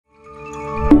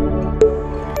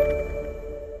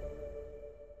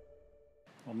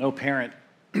No parent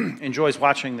enjoys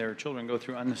watching their children go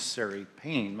through unnecessary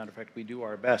pain. Matter of fact, we do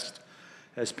our best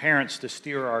as parents to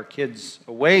steer our kids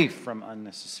away from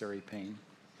unnecessary pain.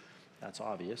 That's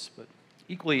obvious, but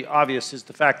equally obvious is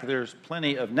the fact that there's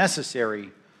plenty of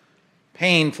necessary,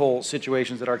 painful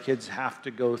situations that our kids have to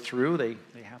go through. They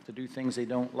have to do things they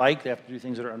don't like. They have to do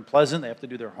things that are unpleasant. They have to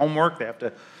do their homework. They have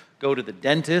to go to the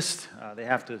dentist. They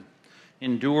have to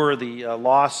endure the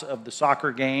loss of the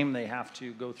soccer game. They have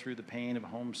to go through the pain of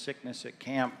homesickness at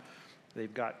camp.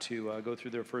 They've got to go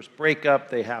through their first breakup.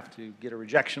 They have to get a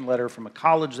rejection letter from a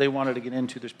college they wanted to get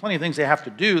into. There's plenty of things they have to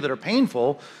do that are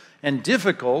painful and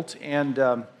difficult,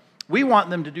 and we want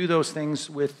them to do those things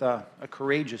with a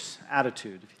courageous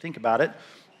attitude. If you think about it,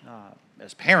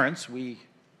 as parents, we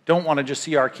don't want to just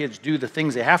see our kids do the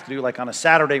things they have to do, like on a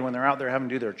Saturday when they're out there having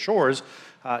to do their chores.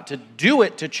 To do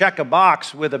it to check a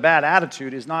box with a bad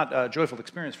attitude is not a joyful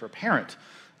experience for a parent.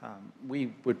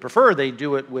 We would prefer they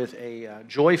do it with a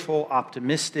joyful,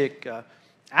 optimistic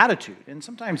attitude. And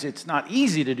sometimes it's not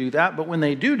easy to do that, but when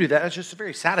they do that, it's just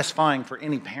very satisfying for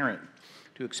any parent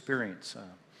to experience.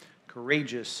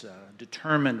 Courageous,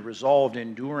 determined, resolved,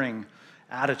 enduring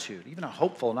attitude, even a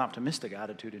hopeful and optimistic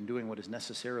attitude in doing what is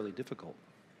necessarily difficult.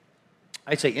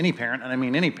 I'd say any parent, and I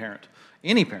mean any parent,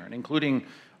 including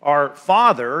our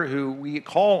Father, who we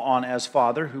call on as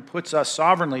Father, who puts us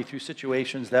sovereignly through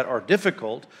situations that are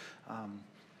difficult.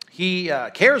 He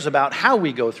cares about how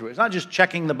we go through it. It's not just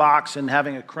checking the box and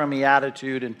having a crummy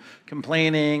attitude and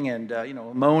complaining and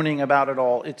moaning about it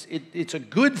all. It's a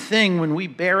good thing when we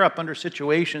bear up under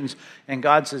situations and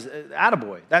God says,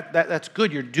 "Attaboy, that's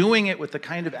good. You're doing it with the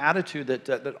kind of attitude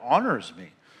that honors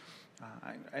me."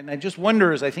 And I just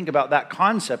wonder as I think about that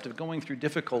concept of going through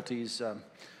difficulties,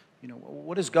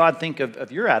 what does God think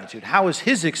of your attitude? How is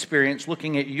His experience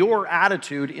looking at your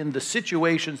attitude in the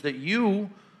situations that you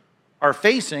are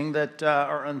facing that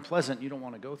are unpleasant, you don't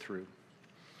want to go through?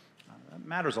 That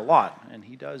matters a lot, and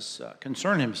He does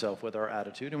concern Himself with our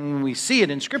attitude. And when we see it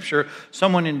in Scripture,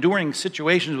 someone enduring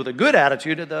situations with a good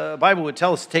attitude, the Bible would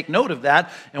tell us to take note of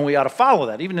that, and we ought to follow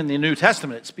that. Even in the New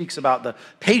Testament, it speaks about the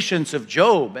patience of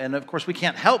Job. And of course, we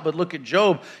can't help but look at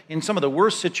Job in some of the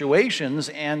worst situations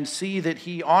and see that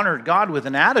he honored God with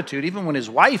an attitude, even when his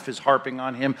wife is harping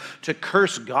on him to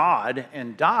curse God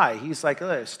and die. He's like,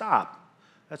 stop.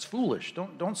 That's foolish.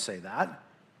 Don't say that.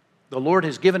 The Lord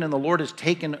has given and the Lord has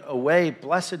taken away.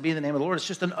 Blessed be the name of the Lord.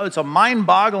 It's a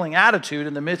mind-boggling attitude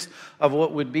in the midst of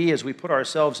what would be, as we put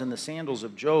ourselves in the sandals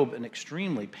of Job, an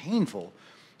extremely painful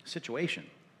situation.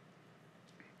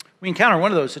 We encounter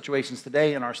one of those situations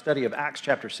today in our study of Acts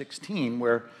chapter 16,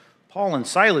 where Paul and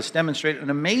Silas demonstrate an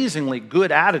amazingly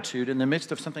good attitude in the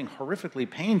midst of something horrifically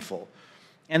painful.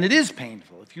 And it is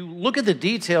painful. If you look at the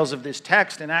details of this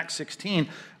text in Acts 16,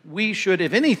 we should,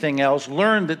 if anything else,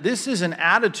 learn that this is an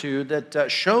attitude that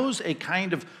shows a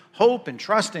kind of hope and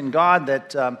trust in God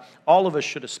that all of us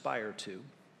should aspire to.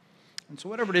 And so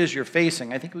whatever it is you're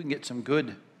facing, I think we can get some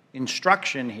good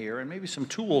instruction here and maybe some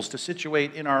tools to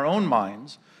situate in our own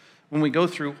minds when we go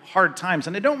through hard times.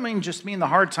 And I don't mean the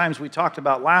hard times we talked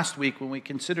about last week when we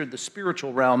considered the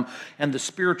spiritual realm and the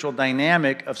spiritual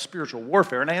dynamic of spiritual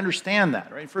warfare. And I understand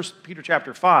that, right? 1 Peter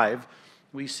chapter 5,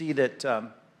 we see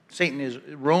that Satan is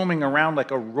roaming around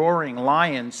like a roaring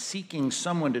lion seeking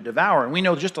someone to devour. And we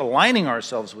know just aligning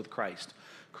ourselves with Christ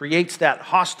creates that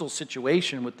hostile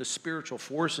situation with the spiritual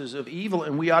forces of evil,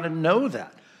 and we ought to know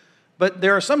that. But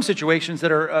there are some situations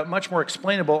that are much more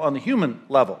explainable on the human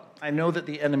level. I know that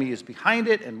the enemy is behind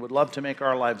it and would love to make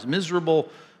our lives miserable,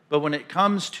 but when it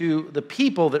comes to the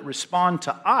people that respond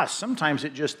to us, sometimes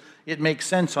it makes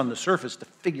sense on the surface to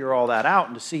figure all that out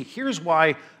and to see, here's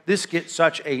why this gets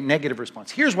such a negative response.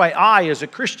 Here's why I, as a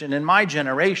Christian in my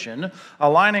generation,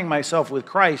 aligning myself with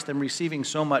Christ, am receiving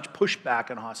so much pushback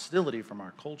and hostility from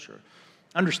our culture.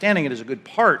 Understanding it is a good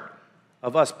part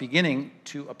of us beginning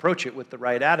to approach it with the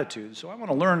right attitude. So I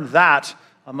want to learn that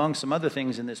among some other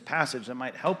things in this passage that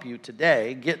might help you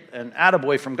today get an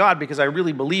attaboy from God, because I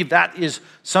really believe that is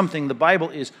something the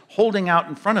Bible is holding out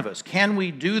in front of us. Can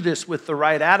we do this with the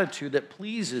right attitude that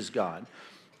pleases God?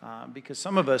 Because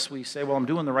some of us, we say, well, I'm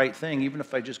doing the right thing, even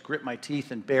if I just grit my teeth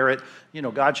and bear it.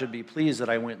 God should be pleased that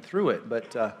I went through it.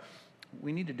 But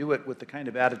we need to do it with the kind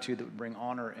of attitude that would bring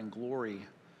honor and glory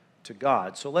to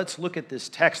God. So let's look at this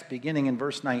text beginning in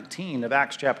verse 19 of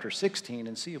Acts chapter 16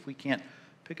 and see if we can't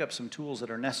pick up some tools that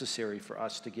are necessary for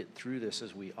us to get through this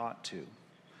as we ought to.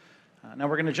 Now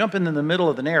we're going to jump into the middle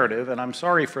of the narrative, and I'm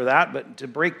sorry for that, but to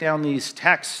break down these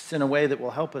texts in a way that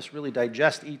will help us really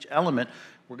digest each element,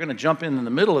 we're going to jump in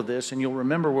the middle of this, and you'll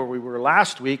remember where we were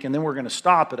last week, and then we're going to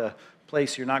stop at a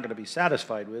place you're not going to be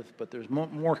satisfied with, but there's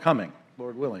more coming,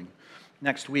 Lord willing.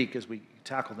 next week as we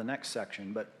tackle the next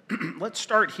section. But let's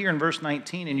start here in verse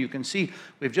 19, and you can see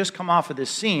we've just come off of this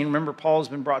scene. Remember, Paul has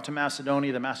been brought to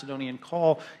Macedonia, the Macedonian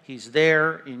call. He's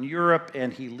there in Europe,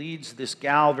 and he leads this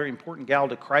gal, very important gal,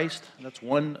 to Christ. That's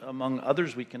one among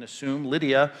others, we can assume.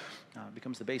 Lydia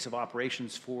becomes the base of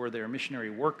operations for their missionary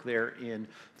work there in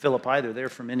Philippi. They're there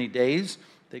for many days.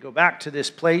 They go back to this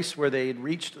place where they had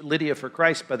reached Lydia for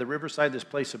Christ by the riverside, this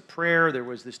place of prayer. There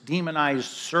was this demonized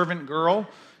servant girl,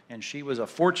 and she was a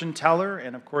fortune teller.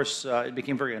 And of course, it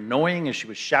became very annoying as she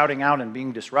was shouting out and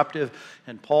being disruptive.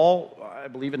 And Paul, I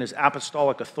believe in his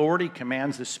apostolic authority,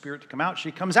 commands the spirit to come out.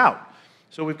 She comes out.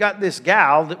 So we've got this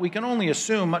gal that we can only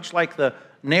assume, much like the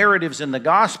narratives in the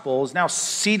gospel, is now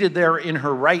seated there in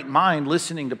her right mind,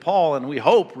 listening to Paul, and we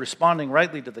hope responding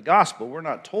rightly to the gospel. We're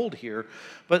not told here,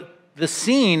 but the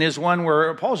scene is one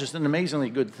where Paul's just an amazingly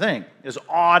good thing. As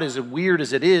odd, as weird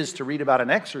as it is to read about an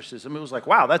exorcism, it was like,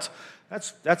 wow, that's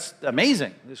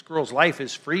amazing. This girl's life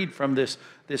is freed from this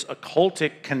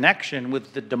occultic connection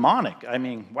with the demonic. I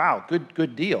mean, wow,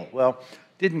 good deal. Well,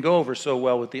 didn't go over so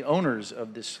well with the owners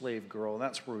of this slave girl. And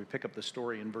that's where we pick up the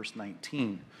story in verse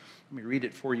 19. Let me read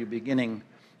it for you, beginning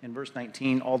in verse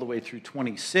 19 all the way through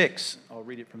 26. I'll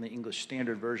read it from the English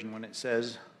Standard Version when it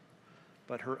says,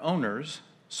 "But her owners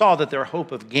saw that their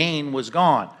hope of gain was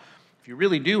gone." If you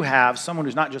really do have someone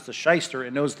who's not just a shyster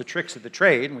and knows the tricks of the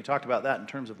trade, and we talked about that in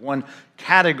terms of one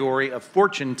category of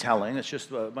fortune telling, it's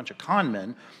just a bunch of con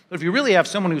men, but if you really have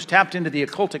someone who's tapped into the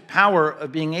occultic power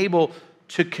of being able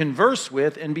to converse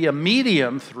with and be a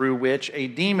medium through which a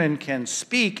demon can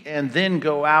speak and then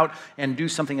go out and do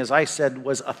something, as I said,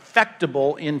 was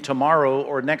affectable in tomorrow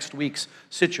or next week's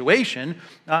situation,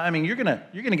 I mean, you're gonna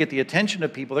get the attention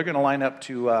of people. They're going to line up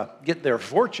to get their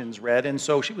fortunes read. And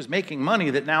so she was making money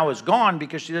that now is gone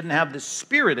because she didn't have this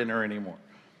spirit in her anymore.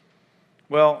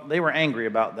 Well, they were angry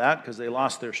about that because they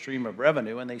lost their stream of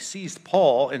revenue, and they seized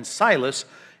Paul and Silas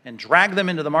and dragged them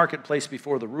into the marketplace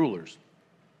before the rulers.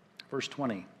 Verse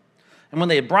 20, "And when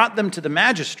they had brought them to the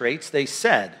magistrates, they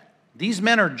said, 'These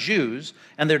men are Jews,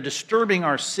 and they're disturbing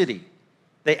our city.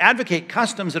 They advocate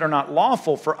customs that are not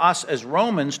lawful for us as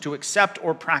Romans to accept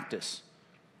or practice.'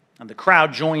 And the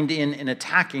crowd joined in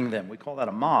attacking them." We call that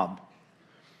a mob.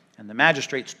 "And the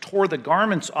magistrates tore the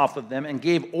garments off of them and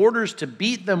gave orders to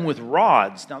beat them with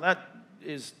rods." Now that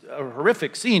is a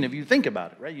horrific scene if you think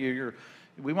about it, right?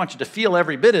 We want you to feel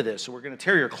every bit of this. So we're going to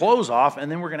tear your clothes off, and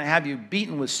then we're going to have you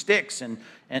beaten with sticks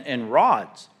and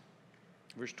rods.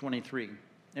 Verse 23,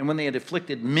 "And when they had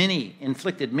inflicted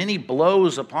many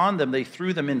blows upon them, they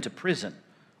threw them into prison,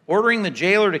 ordering the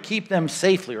jailer to keep them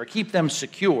safely or keep them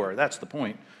secure." That's the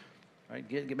point,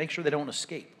 right? Make sure they don't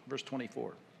escape. Verse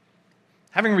 24,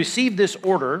 "Having received this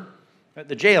order,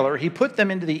 the jailer, he put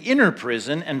them into the inner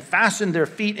prison and fastened their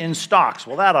feet in stocks."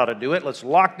 Well, that ought to do it. Let's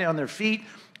lock down their feet.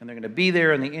 And they're going to be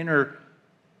there in the inner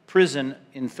prison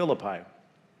in Philippi.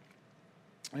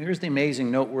 And here's the amazing,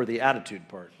 noteworthy attitude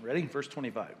part. Ready? Verse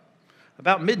 25.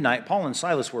 "About midnight, Paul and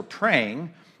Silas were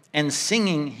praying and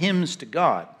singing hymns to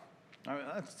God." I mean,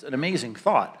 that's an amazing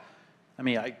thought. I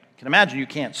mean, I can imagine you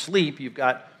can't sleep. You've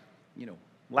got,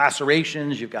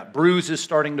 lacerations. You've got bruises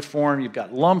starting to form. You've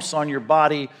got lumps on your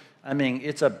body. I mean,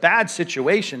 it's a bad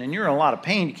situation, and you're in a lot of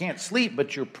pain. You can't sleep,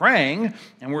 but you're praying,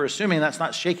 and we're assuming that's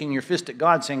not shaking your fist at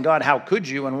God, saying, "God, how could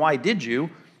you, and why did you?"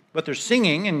 But they're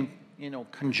singing in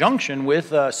conjunction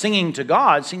with singing to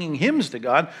God, singing hymns to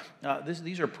God.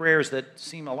 These are prayers that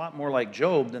seem a lot more like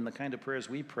Job than the kind of prayers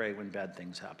we pray when bad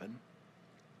things happen.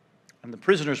 And the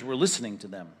prisoners were listening to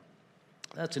them.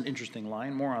 That's an interesting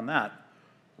line. More on that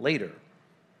later.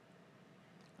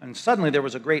 "And suddenly there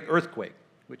was a great earthquake,"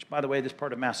 which, by the way, this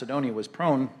part of Macedonia was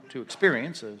prone to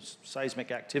experience, a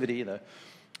seismic activity, the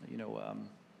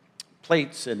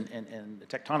plates and the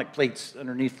tectonic plates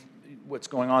underneath what's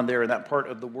going on there in that part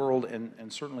of the world,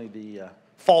 and certainly the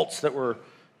faults that were,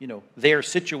 there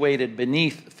situated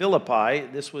beneath Philippi.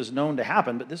 This was known to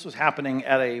happen, but this was happening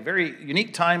at a very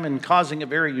unique time and causing a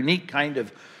very unique kind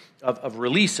of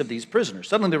release of these prisoners.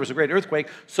 Suddenly there was a great earthquake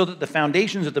so that the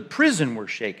foundations of the prison were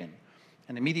shaken.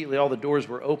 And immediately all the doors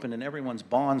were opened and everyone's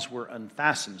bonds were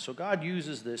unfastened. So God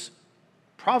uses this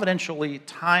providentially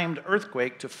timed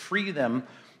earthquake to free them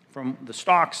from the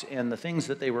stocks and the things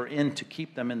that they were in to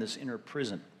keep them in this inner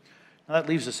prison. Now that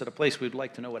leaves us at a place we'd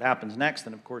like to know what happens next.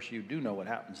 And of course you do know what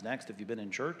happens next if you've been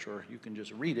in church, or you can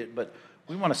just read it. But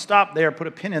we want to stop there, put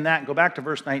a pin in that, and go back to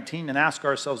verse 19 and ask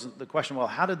ourselves the question, well,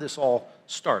 how did this all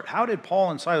start? How did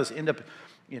Paul and Silas end up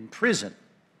in prison?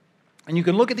 And you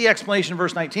can look at the explanation in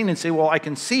verse 19 and say, well, I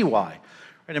can see why.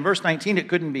 Right, in verse 19, it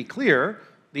couldn't be clear.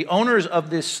 The owners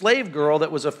of this slave girl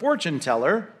that was a fortune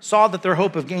teller saw that their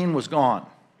hope of gain was gone.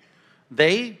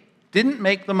 They didn't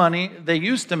make the money they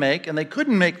used to make, and they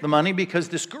couldn't make the money because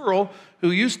this girl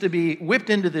who used to be whipped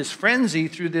into this frenzy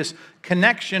through this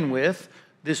connection with,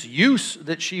 this use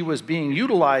that she was being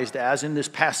utilized as, in this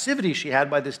passivity she had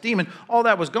by this demon, all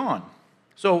that was gone.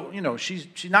 So, she's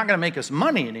not going to make us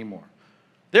money anymore.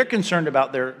 They're concerned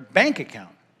about their bank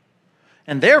account.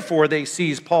 And therefore, they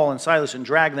seize Paul and Silas and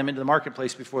drag them into the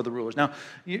marketplace before the rulers. Now,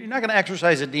 you're not going to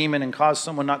exorcise a demon and cause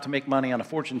someone not to make money on a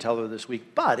fortune teller this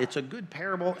week, but it's a good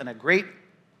parable and a great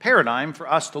paradigm for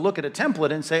us to look at a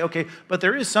template and say, okay, but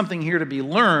there is something here to be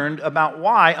learned about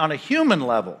why, on a human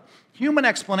level, human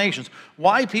explanations,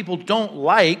 why people don't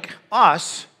like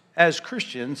us as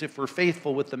Christians if we're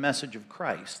faithful with the message of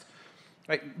Christ.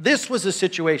 Right? This was a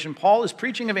situation. Paul is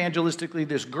preaching evangelistically.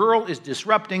 This girl is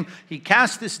disrupting. He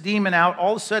casts this demon out.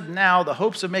 All of a sudden now, the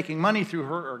hopes of making money through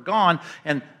her are gone.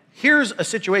 And here's a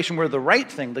situation where the right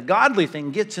thing, the godly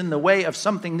thing, gets in the way of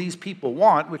something these people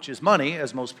want, which is money,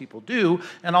 as most people do.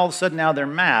 And all of a sudden now they're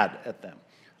mad at them.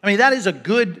 I mean, that is a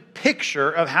good picture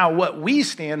of how what we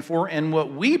stand for and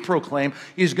what we proclaim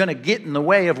is going to get in the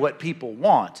way of what people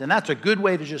want. And that's a good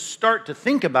way to just start to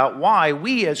think about why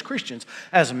we as Christians,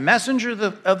 as messengers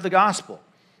of the gospel,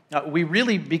 we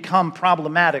really become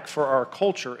problematic for our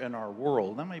culture and our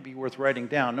world. That might be worth writing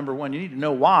down. Number one, you need to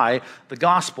know why the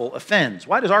gospel offends.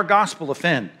 Why does our gospel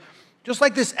offend? Just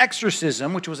like this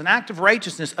exorcism, which was an act of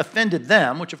righteousness, offended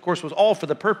them, which of course was all for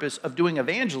the purpose of doing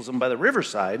evangelism by the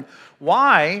riverside,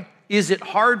 why is it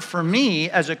hard for me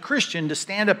as a Christian to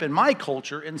stand up in my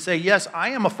culture and say, yes, I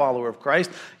am a follower of Christ,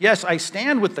 yes, I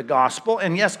stand with the gospel,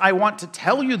 and yes, I want to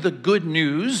tell you the good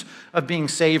news of being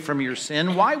saved from your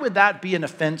sin? Why would that be an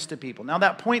offense to people? Now,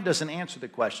 that point doesn't answer the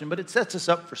question, but it sets us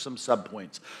up for some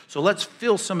subpoints. So let's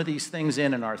fill some of these things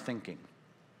in our thinking.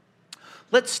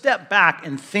 Let's step back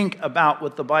and think about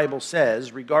what the Bible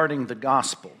says regarding the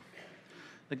gospel.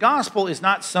 The gospel is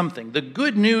not something, the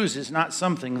good news is not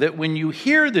something that when you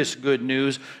hear this good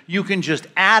news, you can just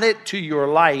add it to your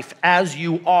life as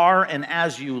you are and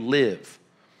as you live.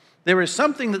 There is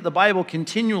something that the Bible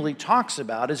continually talks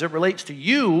about as it relates to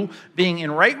you being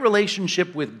in right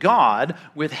relationship with God,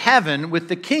 with heaven, with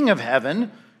the King of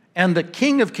heaven, and the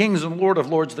King of kings and Lord of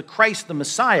lords, the Christ, the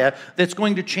Messiah, that's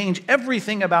going to change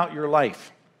everything about your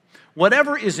life.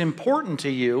 Whatever is important to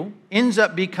you ends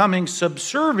up becoming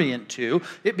subservient to,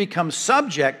 it becomes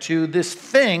subject to this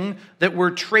thing that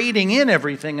we're trading in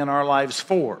everything in our lives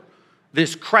for.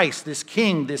 This Christ, this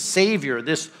King, this Savior,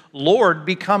 this Lord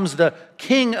becomes the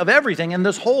King of everything. And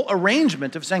this whole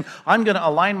arrangement of saying, I'm going to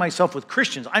align myself with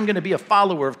Christians, I'm going to be a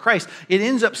follower of Christ, it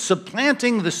ends up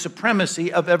supplanting the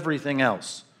supremacy of everything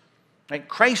else. Right?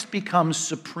 Christ becomes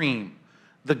supreme.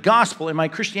 The gospel in my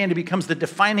Christianity becomes the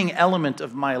defining element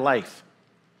of my life.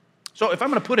 So if I'm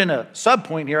going to put in a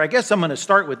subpoint here, I guess I'm going to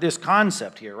start with this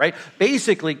concept here, right?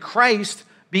 Basically, Christ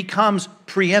becomes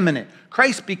preeminent.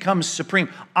 Christ becomes supreme.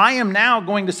 I am now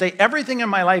going to say everything in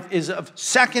my life is of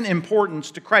second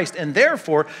importance to Christ. And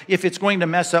therefore, if it's going to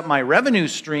mess up my revenue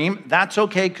stream, that's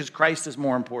okay because Christ is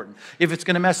more important. If it's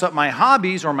going to mess up my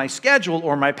hobbies or my schedule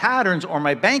or my patterns or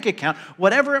my bank account,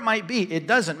 whatever it might be, it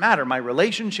doesn't matter. My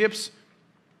relationships,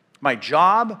 my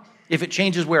job, if it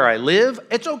changes where I live,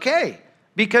 it's okay.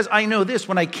 Because I know this,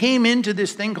 when I came into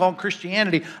this thing called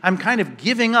Christianity, I'm kind of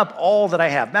giving up all that I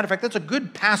have. Matter of fact, that's a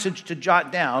good passage to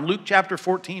jot down. Luke chapter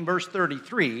 14, verse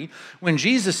 33, when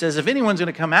Jesus says, if anyone's going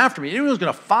to come after me, anyone's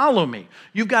going to follow me,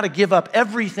 you've got to give up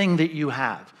everything that you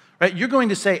have. Right? You're going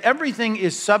to say everything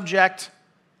is subject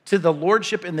to the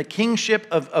lordship and the kingship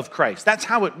of Christ. That's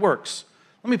how it works.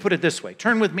 Let me put it this way.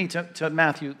 Turn with me to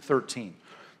Matthew 13.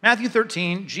 Matthew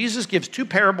 13, Jesus gives two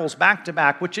parables back to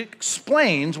back, which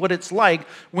explains what it's like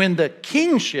when the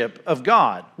kingship of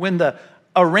God, when the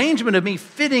arrangement of me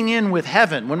fitting in with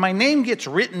heaven, when my name gets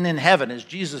written in heaven, as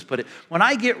Jesus put it, when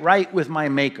I get right with my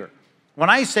Maker,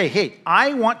 when I say, hey,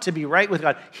 I want to be right with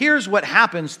God, here's what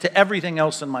happens to everything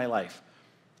else in my life.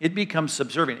 It becomes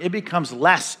subservient. It becomes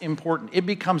less important. It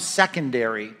becomes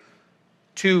secondary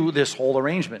to this whole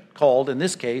arrangement called, in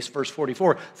this case, verse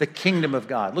 44, the kingdom of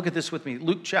God. Look at this with me.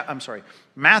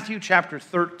 Matthew chapter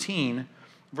 13,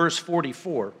 verse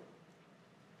 44.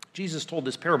 Jesus told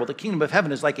this parable. The kingdom of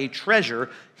heaven is like a treasure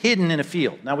hidden in a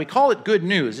field. Now, we call it good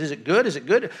news. Is it good? Is it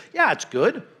good? Yeah, it's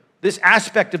good. This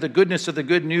aspect of the goodness of the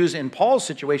good news in Paul's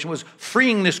situation was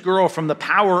freeing this girl from the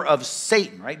power of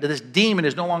Satan, right? This demon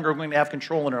is no longer going to have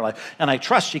control in her life. And I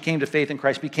trust she came to faith in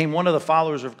Christ, became one of the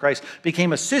followers of Christ,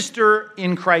 became a sister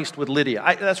in Christ with Lydia.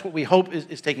 That's what we hope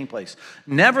is taking place.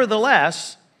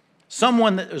 Nevertheless,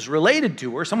 someone that is related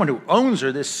to her, someone who owns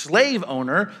her, this slave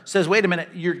owner, says, wait a minute,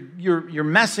 you're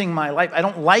messing my life. I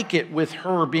don't like it with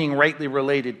her being rightly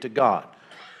related to God.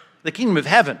 The kingdom of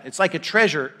heaven, it's like a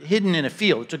treasure hidden in a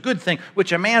field. It's a good thing,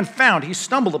 which a man found. He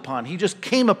stumbled upon. He just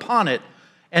came upon it,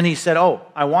 and he said, oh,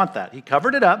 I want that. He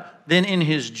covered it up. Then in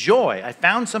his joy, I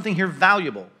found something here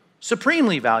valuable,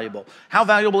 supremely valuable. How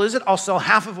valuable is it? I'll sell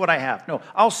half of what I have. No,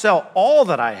 I'll sell all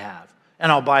that I have,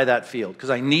 and I'll buy that field because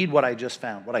I need what I just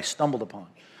found, what I stumbled upon.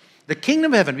 The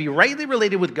kingdom of heaven, be rightly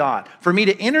related with God. For me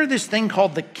to enter this thing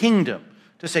called the kingdom,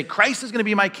 to say Christ is going to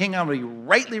be my king, I'm going to be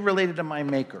rightly related to my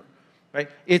maker. Right?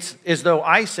 It's as though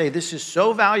I say, this is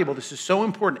so valuable, this is so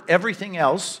important, everything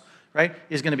else, right,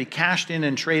 is going to be cashed in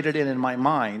and traded in my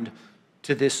mind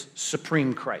to this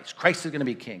supreme Christ. Christ is going to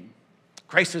be king.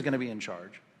 Christ is going to be in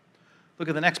charge. Look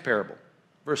at the next parable,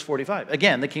 verse 45.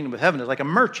 Again, the kingdom of heaven is like a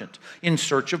merchant in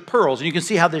search of pearls. And you can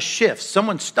see how this shifts.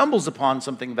 Someone stumbles upon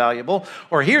something valuable,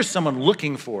 or here's someone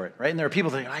looking for it, right? And there are people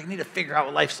that think, I need to figure out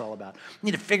what life's all about. I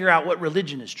need to figure out what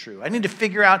religion is true. I need to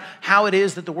figure out how it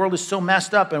is that the world is so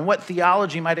messed up and what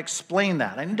theology might explain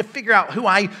that. I need to figure out who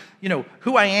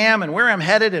I am and where I'm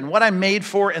headed and what I'm made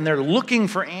for, and they're looking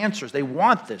for answers. They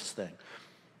want this thing.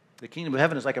 The kingdom of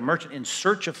heaven is like a merchant in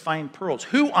search of fine pearls,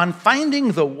 who, on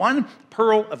finding the one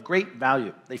pearl of great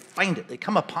value, they find it, they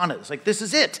come upon it. It's like, this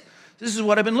is it. This is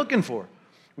what I've been looking for.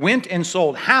 Went and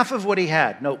sold half of what he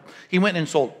had. No, he went and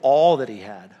sold all that he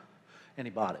had, and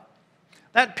he bought it.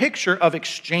 That picture of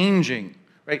exchanging,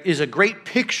 right, is a great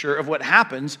picture of what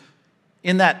happens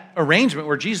in that arrangement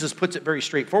where Jesus puts it very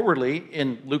straightforwardly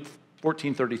in Luke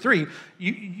 14:33,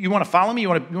 you want to follow me? You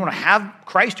want to have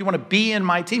Christ? You want to be in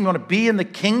my team? You want to be in the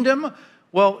kingdom?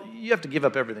 Well, you have to give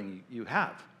up everything you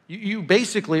have. You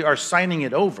basically are signing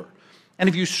it over. And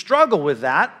if you struggle with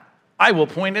that, I will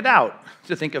point it out.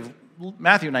 To think of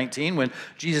Matthew 19, when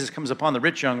Jesus comes upon the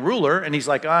rich young ruler, and he's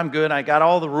like, oh, I'm good. I got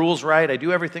all the rules right. I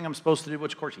do everything I'm supposed to do,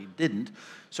 which, of course, he didn't.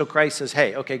 So Christ says,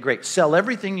 hey, okay, great. Sell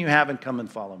everything you have and come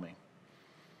and follow me.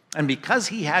 And because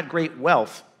he had great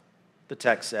wealth, the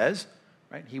text says,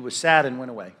 right, he was sad and went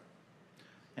away.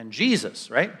 And Jesus,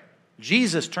 right?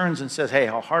 Jesus turns and says, hey,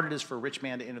 how hard it is for a rich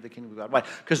man to enter the kingdom of God. Why?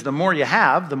 Because the more you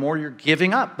have, the more you're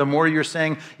giving up. The more you're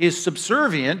saying is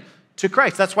subservient to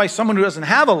Christ. That's why someone who doesn't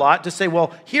have a lot to say,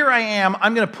 well, here I am.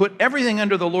 I'm going to put everything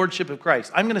under the lordship of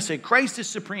Christ. I'm going to say Christ is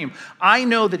supreme. I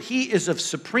know that he is of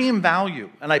supreme value,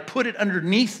 and I put it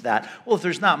underneath that. Well, if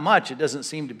there's not much, it doesn't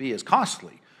seem to be as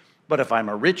costly. But if I'm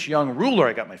a rich young ruler,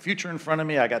 I got my future in front of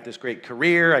me, I got this great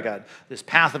career, I got this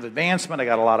path of advancement, I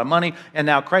got a lot of money, and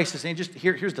now Christ is saying,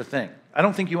 here's the thing. I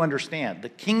don't think you understand. The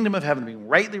kingdom of heaven being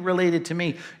rightly related to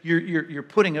me, you're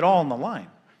putting it all on the line.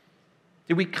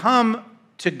 Did we come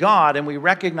to God and we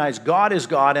recognize God is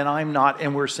God and I'm not,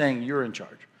 and we're saying you're in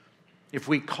charge? If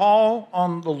we call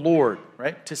on the Lord,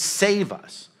 right, to save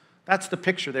us, that's the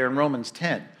picture there in Romans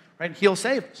 10, right? He'll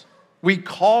save us. We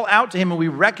call out to him and we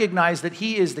recognize that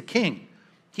he is the king.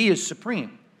 He is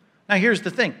supreme. Now here's the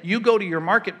thing. You go to your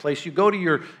marketplace, you go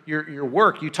to your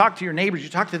work, you talk to your neighbors, you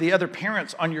talk to the other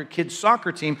parents on your kid's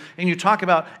soccer team, and you talk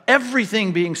about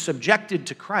everything being subjected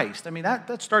to Christ. I mean,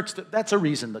 that's a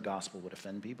reason the gospel would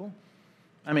offend people.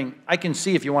 I mean, I can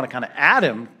see if you want to kind of add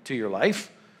him to your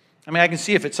life. I mean, I can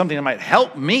see if it's something that might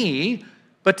help me,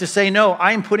 but to say, no,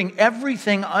 I'm putting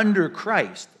everything under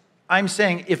Christ. I'm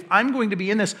saying, if I'm going to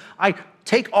be in this, I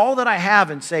take all that I have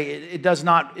and say it does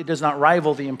not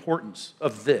rival the importance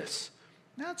of this.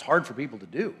 That's hard for people to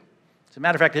do. As a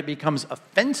matter of fact, it becomes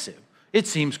offensive. It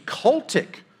seems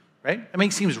cultic, right? I mean,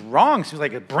 it seems wrong. It seems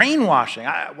like a brainwashing.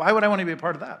 Why would I want to be a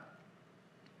part of that?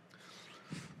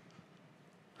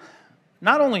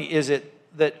 Not only is it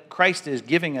that Christ is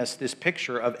giving us this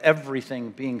picture of everything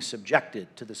being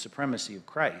subjected to the supremacy of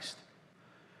Christ,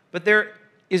 but there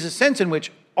is a sense in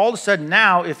which all of a sudden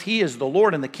now, if he is the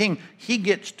Lord and the King, he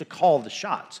gets to call the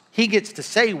shots. He gets to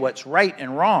say what's right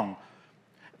and wrong.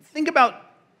 Think about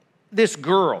this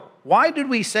girl. Why did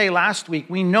we say last week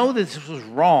we know that this was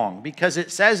wrong? Because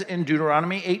it says in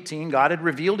Deuteronomy 18, God had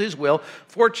revealed his will,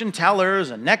 fortune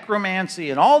tellers and necromancy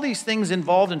and all these things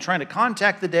involved in trying to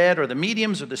contact the dead or the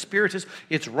mediums or the spiritists.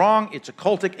 It's wrong, it's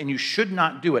occultic, and you should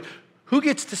not do it. Who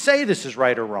gets to say this is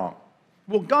right or wrong?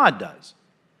 Well, God does.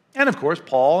 And of course,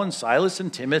 Paul and Silas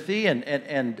and Timothy and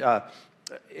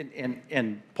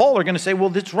Paul are going to say,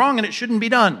 well, it's wrong and it shouldn't be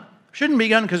done. It shouldn't be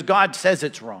done because God says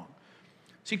it's wrong.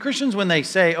 See, Christians, when they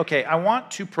say, okay, I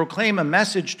want to proclaim a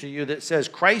message to you that says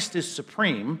Christ is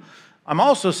supreme, I'm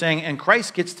also saying, and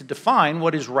Christ gets to define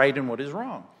what is right and what is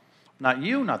wrong. Not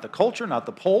you, not the culture, not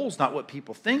the polls, not what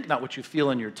people think, not what you feel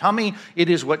in your tummy. It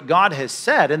is what God has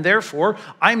said, and therefore,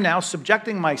 I'm now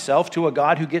subjecting myself to a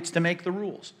God who gets to make the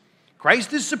rules.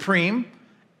 Christ is supreme,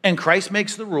 and Christ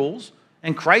makes the rules,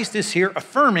 And Christ is here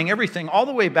affirming everything all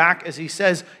the way back, as he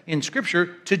says in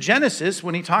Scripture, to Genesis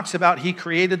when he talks about he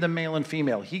created the male and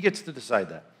female. He gets to decide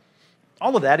that.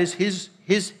 All of that is his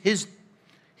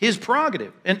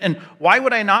prerogative. And why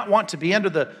would I not want to be under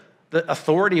the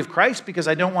authority of Christ? Because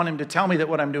I don't want him to tell me that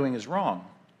what I'm doing is wrong.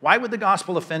 Why would the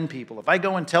gospel offend people? If I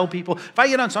go and tell people, if I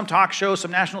get on some talk show, some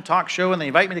national talk show, and they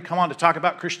invite me to come on to talk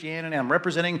about Christianity, I'm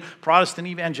representing Protestant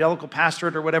evangelical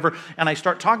pastorate or whatever, and I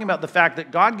start talking about the fact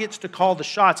that God gets to call the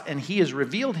shots, and he has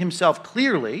revealed himself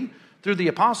clearly through the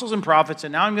apostles and prophets,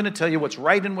 and now I'm going to tell you what's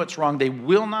right and what's wrong, they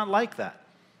will not like that.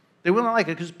 They will not like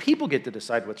it because people get to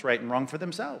decide what's right and wrong for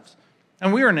themselves.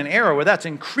 And we're in an era where that's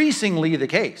increasingly the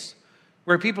case,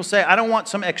 where people say, I don't want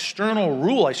some external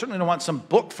rule. I certainly don't want some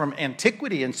book from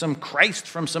antiquity and some Christ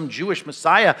from some Jewish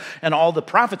Messiah and all the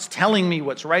prophets telling me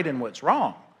what's right and what's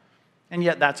wrong. And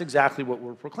yet that's exactly what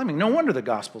we're proclaiming. No wonder the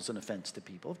gospel's an offense to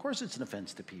people. Of course it's an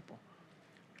offense to people.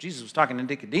 Jesus was talking to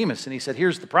Nicodemus, and he said,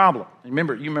 here's the problem. You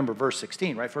remember verse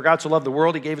 16, right? For God so loved the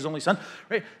world, he gave his only son.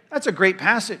 Right? That's a great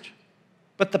passage.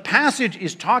 But the passage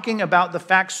is talking about the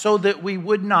fact so that we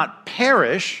would not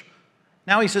perish.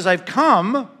 Now he says, I've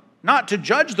come not to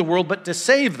judge the world, but to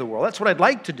save the world. That's what I'd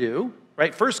like to do,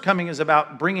 right? First coming is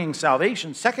about bringing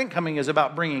salvation. Second coming is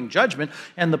about bringing judgment.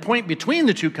 And the point between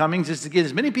the two comings is to get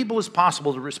as many people as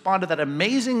possible to respond to that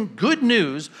amazing good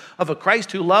news of a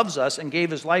Christ who loves us and gave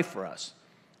his life for us.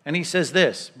 And he says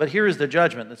this, but here is the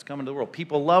judgment that's coming to the world.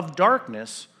 People love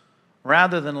darkness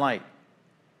rather than light.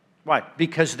 Why?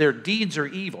 Because their deeds are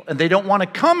evil, and they don't want to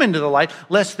come into the light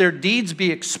lest their deeds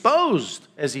be exposed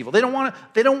as evil. They don't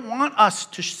want us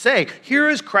to say, here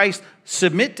is Christ,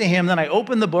 submit to him, then I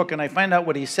open the book and I find out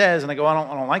what he says, and I go, I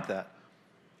don't like that.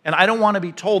 And I don't want to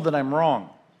be told that I'm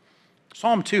wrong.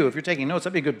 Psalm 2, if you're taking notes,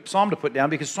 that'd be a good psalm to put down,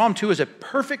 because Psalm 2 is a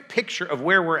perfect picture of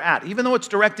where we're at. Even though it's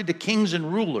directed to kings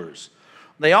and rulers,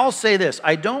 they all say this,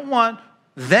 I don't want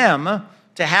them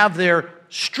to have their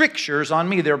strictures on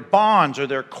me, their bonds or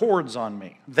their cords on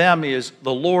me. Them is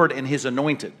the Lord and his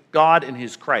anointed, God and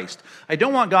his Christ. I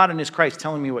don't want God and his Christ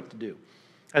telling me what to do.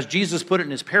 As Jesus put it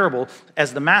in his parable,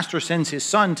 as the master sends his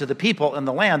son to the people and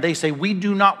the land, they say, we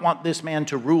do not want this man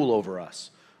to rule over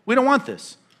us. We don't want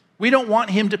this. We don't want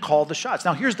him to call the shots.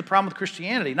 Now, here's the problem with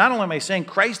Christianity. Not only am I saying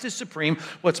Christ is supreme,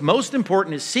 what's most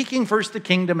important is seeking first the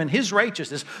kingdom and his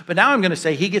righteousness, but now I'm going to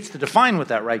say he gets to define what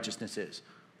that righteousness is.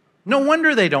 No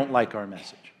wonder they don't like our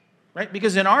message, right?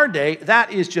 Because in our day,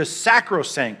 that is just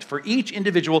sacrosanct for each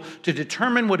individual to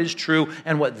determine what is true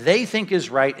and what they think is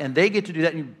right, and they get to do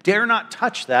that, and you dare not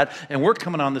touch that. And we're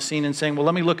coming on the scene and saying, well,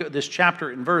 let me look at this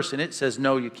chapter and verse, and it says,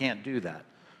 no, you can't do that.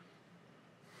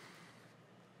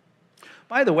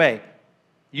 By the way,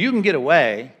 you can get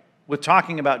away with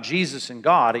talking about Jesus and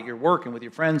God at your work and with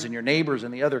your friends and your neighbors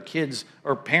and the other kids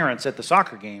or parents at the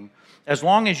soccer game, as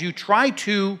long as you try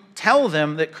to tell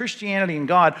them that Christianity and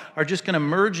God are just going to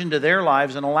merge into their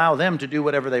lives and allow them to do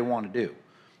whatever they want to do.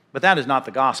 But that is not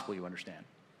the gospel, you understand.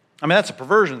 I mean, that's a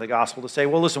perversion of the gospel to say,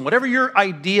 well, listen, whatever your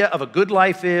idea of a good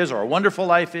life is or a wonderful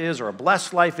life is or a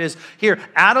blessed life is, here,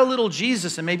 add a little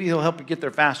Jesus and maybe he'll help you get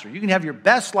there faster. You can have your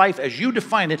best life as you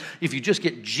define it if you just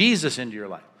get Jesus into your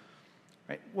life.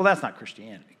 Right? Well, that's not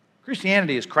Christianity.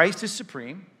 Christianity is Christ is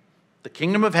supreme. The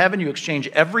kingdom of heaven, you exchange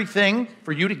everything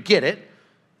for you to get it.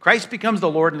 Christ becomes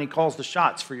the Lord and he calls the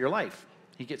shots for your life.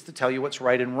 He gets to tell you what's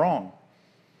right and wrong.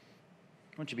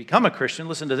 Once you become a Christian,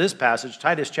 listen to this passage,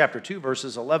 Titus chapter 2,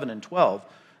 verses 11 and 12.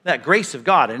 That grace of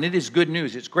God, and it is good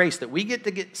news. It's grace that we get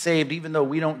to get saved even though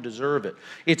we don't deserve it.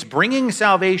 It's bringing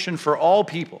salvation for all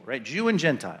people, right? Jew and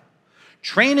Gentile.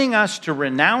 Training us to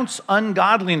renounce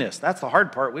ungodliness. That's the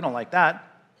hard part. We don't like that,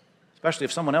 especially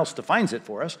if someone else defines it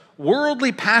for us.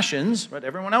 Worldly passions, what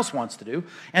everyone else wants to do,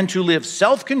 and to live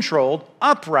self-controlled,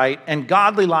 upright, and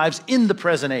godly lives in the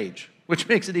present age, which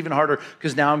makes it even harder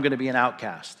because now I'm going to be an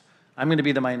outcast. I'm going to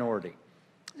be the minority.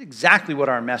 It's exactly what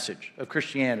our message of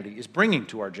Christianity is bringing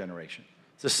to our generation.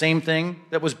 It's the same thing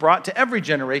that was brought to every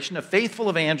generation of faithful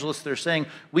evangelists. They're saying,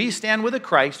 we stand with a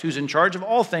Christ who's in charge of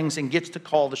all things and gets to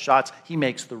call the shots. He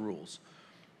makes the rules.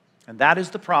 And that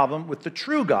is the problem with the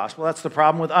true gospel. That's the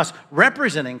problem with us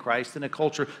representing Christ in a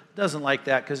culture that doesn't like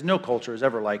that, because no culture is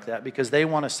ever like that, because they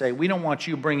want to say, we don't want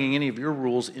you bringing any of your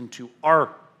rules into our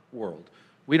world.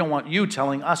 We don't want you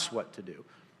telling us what to do.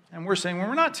 And we're saying, well,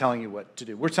 we're not telling you what to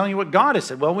do. We're telling you what God has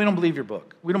said. Well, we don't believe your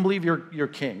book. We don't believe your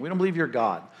king. We don't believe your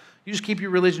God. You just keep your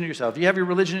religion to yourself. You have your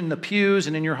religion in the pews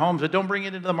and in your homes, but don't bring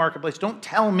it into the marketplace. Don't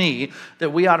tell me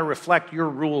that we ought to reflect your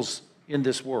rules in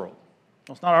this world.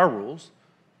 Well, it's not our rules.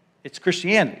 It's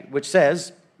Christianity, which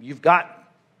says you've got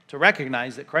to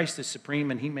recognize that Christ is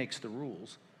supreme and he makes the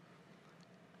rules.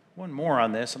 One more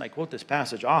on this, and I quote this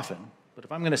passage often, But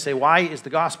if I'm going to say, why is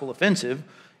the gospel offensive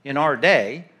in our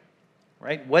day,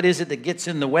 right? What is it that gets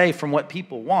in the way from what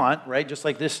people want, right? Just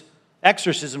like this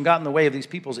exorcism got in the way of these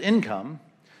people's income.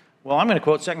 Well, I'm going to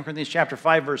quote 2 Corinthians chapter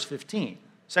 5, verse 15.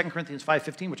 2 Corinthians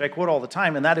 5:15, which I quote all the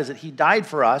time, and that is that he died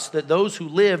for us, that those who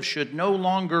live should no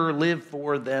longer live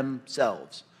for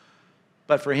themselves,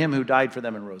 but for him who died for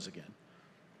them and rose again.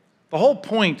 The whole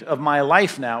point of my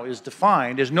life now is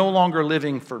defined as no longer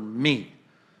living for me,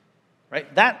 right?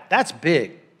 That's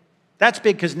big. That's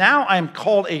big because now I am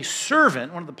called a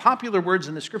servant. One of the popular words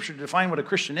in the scripture to define what a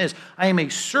Christian is, I am a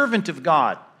servant of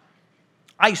God.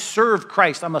 I serve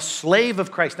Christ. I'm a slave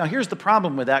of Christ. Now here's the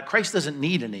problem with that. Christ doesn't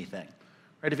need anything.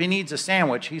 Right? If he needs a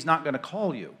sandwich, he's not going to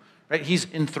call you. Right?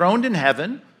 He's enthroned in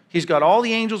heaven. He's got all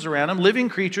the angels around him, living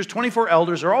creatures, 24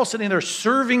 elders are all sitting there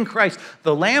serving Christ.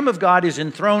 The Lamb of God is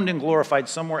enthroned and glorified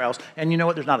somewhere else. And you know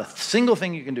what? There's not a single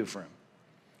thing you can do for him.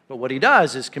 But what he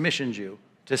does is commissions you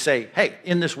to say, hey,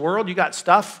 in this world, you got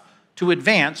stuff to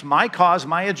advance my cause,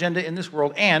 my agenda in this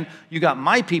world, and you got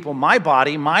my people, my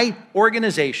body, my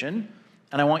organization,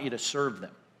 and I want you to serve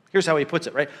them. Here's how he puts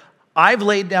it, right? I've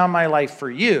laid down my life for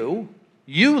you.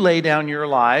 You lay down your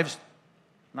lives,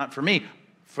 not for me,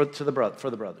 for the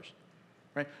brothers.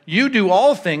 Right? You do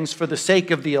all things for the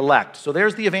sake of the elect. So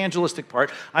there's the evangelistic part.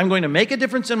 I'm going to make a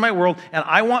difference in my world, and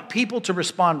I want people to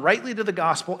respond rightly to the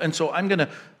gospel, and so I'm going to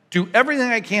do everything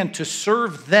I can to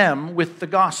serve them with the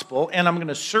gospel, and I'm going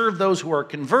to serve those who are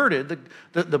converted,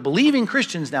 the believing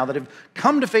Christians now that have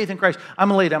come to faith in Christ. I'm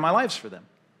going to lay down my lives for them.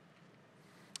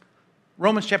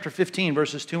 Romans chapter 15,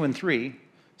 verses 2 and 3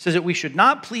 says that we should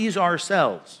not please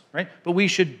ourselves, right? But we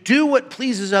should do what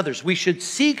pleases others. We should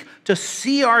seek to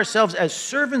see ourselves as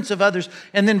servants of others.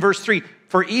 And then verse 3,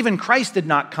 for even Christ did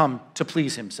not come to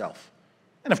please himself.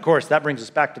 And of course, that brings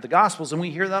us back to the Gospels, and we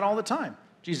hear that all the time.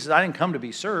 Jesus said, I didn't come to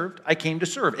be served. I came to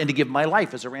serve and to give my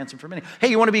life as a ransom for many. Hey,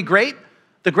 you want to be great?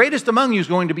 The greatest among you is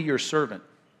going to be your servant.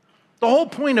 The whole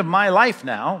point of my life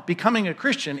now, becoming a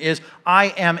Christian, is I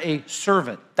am a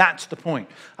servant. That's the point.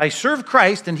 I serve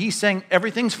Christ, and he's saying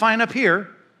everything's fine up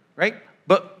here, right?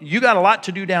 But you got a lot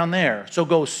to do down there. So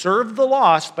go serve the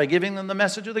lost by giving them the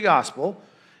message of the gospel,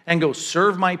 and go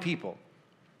serve my people.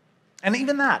 And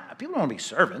even that, people don't want to be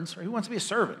servants, or who wants to be a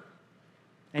servant?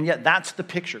 And yet that's the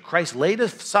picture. Christ laid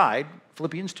aside,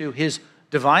 Philippians 2, his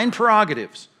divine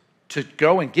prerogatives to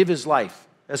go and give his life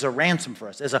as a ransom for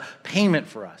us, as a payment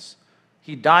for us.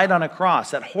 He died on a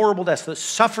cross, that horrible death that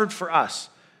suffered for us.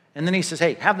 And then he says,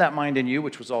 hey, have that mind in you,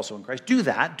 which was also in Christ. Do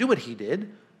that. Do what he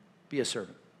did. Be a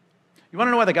servant. You want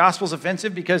to know why the gospel is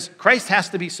offensive? Because Christ has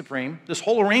to be supreme. This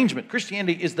whole arrangement,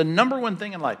 Christianity is the number one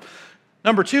thing in life.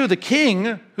 Number two, the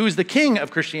king, who's the king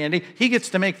of Christianity, he gets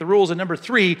to make the rules. And number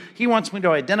three, he wants me to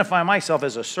identify myself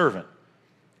as a servant.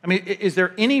 I mean, is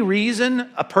there any reason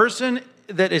a person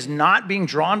that is not being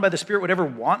drawn by the Spirit would ever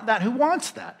want that? Who wants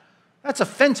that? That's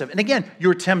offensive. And again,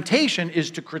 your temptation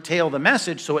is to curtail the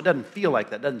message so it doesn't feel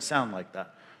like that, doesn't sound like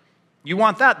that. You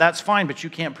want that, that's fine, but you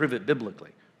can't prove it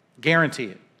biblically. Guarantee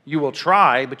it. You will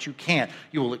try, but you can't.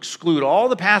 You will exclude all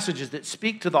the passages that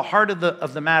speak to the heart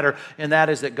of the matter, and that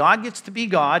is that God gets to be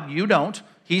God, you don't.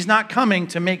 He's not coming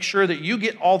to make sure that you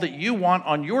get all that you want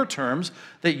on your terms,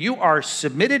 that you are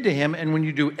submitted to him, and when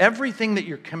you do everything that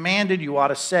you're commanded, you ought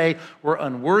to say, we're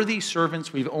unworthy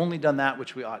servants, we've only done that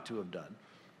which we ought to have done.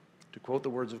 To quote the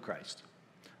words of Christ.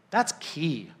 That's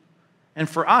key. And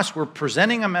for us, we're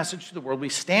presenting a message to the world. We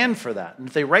stand for that. And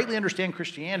if they rightly understand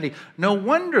Christianity, no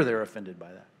wonder they're offended by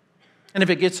that. And if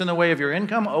it gets in the way of your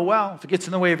income, oh well. If it gets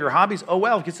in the way of your hobbies, oh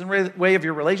well. If it gets in the way of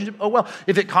your relationship, oh well.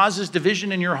 If it causes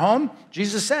division in your home,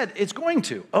 Jesus said it's going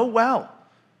to. Oh well.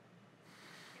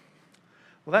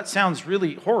 Well, that sounds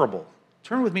really horrible.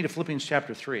 Turn with me to Philippians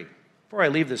chapter 3. Before I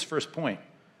leave this first point,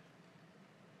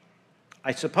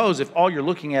 I suppose if all you're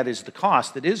looking at is the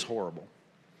cost, it is horrible.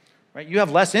 Right? You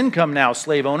have less income now,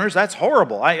 slave owners. That's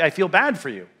horrible. I feel bad for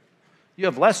you. You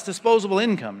have less disposable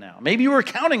income now. Maybe you were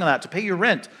counting on that to pay your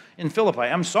rent in Philippi.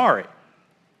 I'm sorry.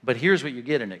 But here's what you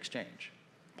get in exchange.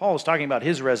 Paul is talking about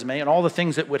his resume and all the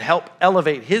things that would help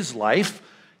elevate his life.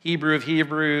 Hebrew of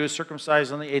Hebrews,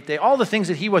 circumcised on the 8th day, all the things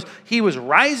that he was. He was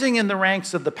rising in the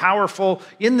ranks of the powerful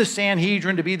in the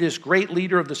Sanhedrin to be this great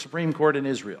leader of the Supreme Court in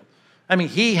Israel. I mean,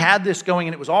 he had this going,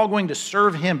 and it was all going to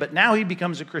serve him, but now he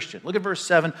becomes a Christian. Look at verse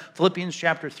 7, Philippians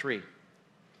chapter 3.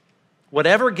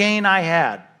 Whatever gain I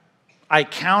had, I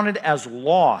counted as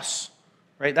loss,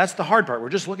 right? That's the hard part. We're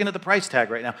just looking at the price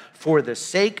tag right now. For the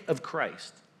sake of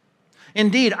Christ.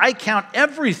 Indeed, I count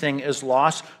everything as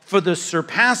loss for the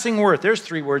surpassing worth. There's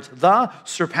three words, the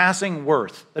surpassing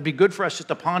worth. That'd be good for us just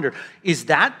to ponder. Is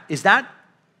that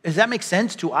Does that make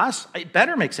sense to us? It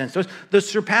better make sense to us. The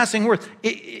surpassing worth.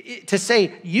 To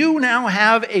say you now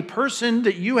have a person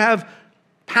that you have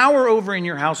power over in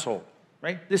your household,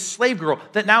 right? This slave girl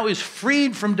that now is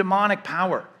freed from demonic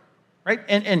power, right?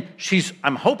 And she's,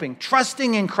 I'm hoping,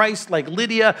 trusting in Christ like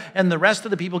Lydia and the rest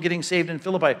of the people getting saved in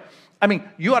Philippi. I mean,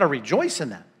 you ought to rejoice in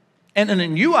that. And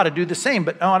then you ought to do the same,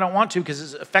 but no, I don't want to because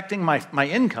it's affecting my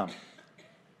income.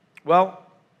 Well,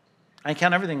 I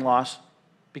count everything loss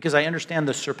because I understand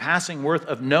the surpassing worth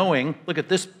of knowing, look at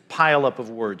this pileup of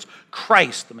words,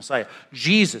 Christ, the Messiah,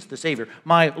 Jesus, the Savior,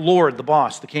 my Lord, the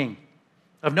boss, the King,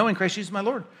 of knowing Christ Jesus, my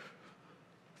Lord.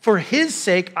 For his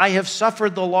sake, I have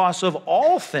suffered the loss of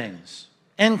all things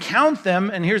and count them,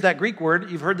 and here's that Greek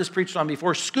word, you've heard this preached on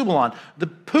before, skubalon, the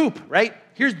poop, right?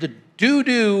 Here's the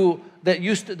doo-doo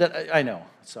I know,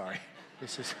 sorry.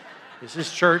 This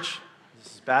is church. This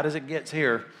is as bad as it gets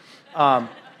here.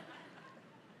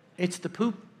 It's the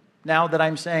poop now that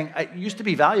I'm saying, it used to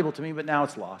be valuable to me, but now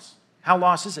it's loss. How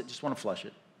lost is it? Just want to flush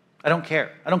it. I don't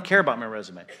care. I don't care about my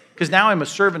resume. Because now I'm a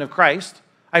servant of Christ.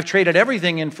 I've traded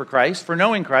everything in for Christ, for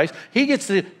knowing Christ. He gets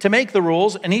to make the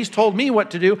rules, and he's told me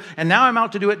what to do, and now I'm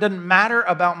out to do it. It doesn't matter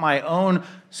about my own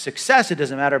success. It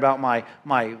doesn't matter about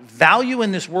my value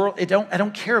in this world. I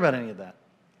don't care about any of that.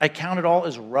 I count it all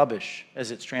as rubbish,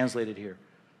 as it's translated here,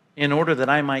 in order that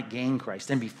I might gain Christ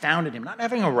and be found in him, not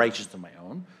having a righteousness of my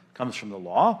own, comes from the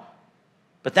law,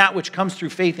 but that which comes through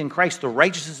faith in Christ, the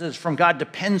righteousness from God,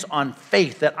 depends on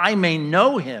faith, that I may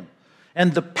know him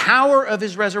and the power of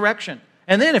his resurrection.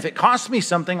 And then if it costs me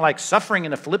something like suffering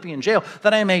in a Philippian jail,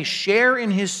 that I may share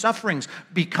in his sufferings,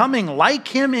 becoming like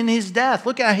him in his death.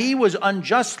 Look how he was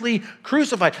unjustly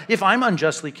crucified. If I'm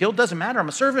unjustly killed, doesn't matter. I'm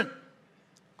a servant.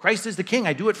 Christ is the king.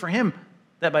 I do it for him,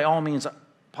 that by all means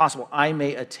possible I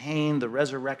may attain the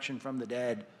resurrection from the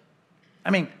dead.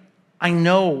 I mean, I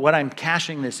know what I'm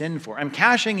cashing this in for. I'm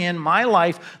cashing in my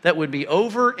life that would be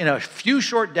over in a few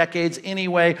short decades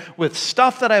anyway, with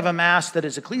stuff that I've amassed that,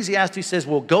 as Ecclesiastes says,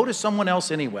 will go to someone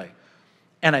else anyway.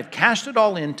 And I've cashed it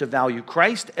all in to value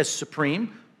Christ as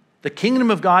supreme. The kingdom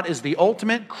of God is the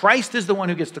ultimate. Christ is the one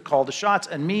who gets to call the shots,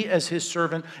 and me as his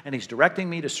servant, and he's directing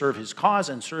me to serve his cause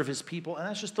and serve his people. And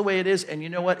that's just the way it is. And you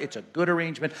know what? It's a good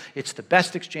arrangement. It's the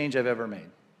best exchange I've ever made.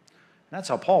 And that's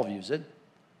how Paul views it.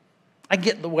 I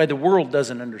get the way the world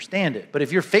doesn't understand it. But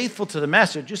if you're faithful to the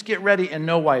message, just get ready and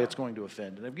know why it's going to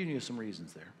offend. And I've given you some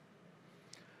reasons there.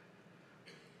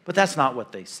 But that's not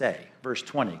what they say. Verse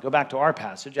 20. Go back to our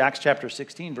passage, Acts chapter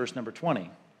 16, verse number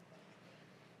 20.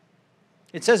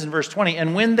 It says in verse 20,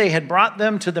 and when they had brought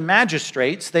them to the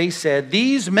magistrates, they said,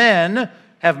 these men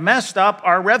have messed up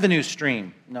our revenue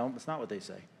stream. No, that's not what they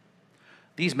say.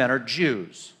 These men are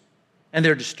Jews, and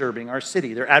they're disturbing our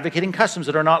city. They're advocating customs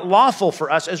that are not lawful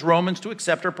for us as Romans to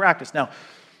accept or practice. Now,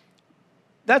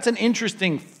 that's an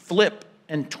interesting flip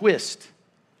and twist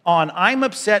on I'm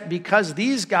upset because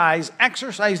these guys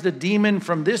exorcised a demon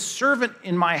from this servant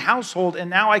in my household and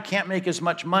now I can't make as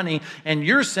much money. And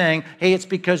you're saying, hey, it's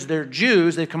because they're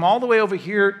Jews. They've come all the way over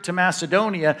here to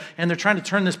Macedonia and they're trying to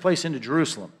turn this place into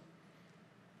Jerusalem.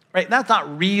 Right? That's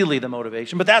not really the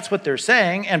motivation, but that's what they're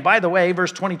saying. And by the way,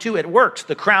 verse 22, it works.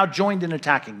 The crowd joined in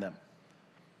attacking them.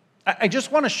 I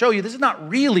just want to show you this is not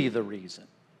really the reason.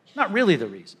 Not really the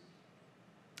reason.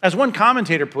 As one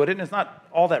commentator put it, and it's not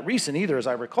all that recent either, as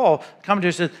I recall, the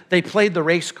commentator said they played the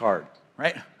race card,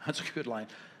 right? That's a good line.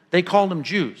 They called them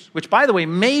Jews, which, by the way,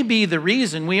 may be the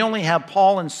reason we only have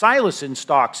Paul and Silas in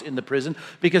stocks in the prison,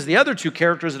 because the other two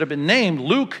characters that have been named,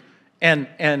 Luke and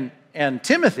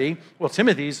Timothy, well,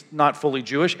 Timothy's not fully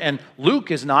Jewish, and Luke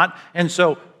is not, and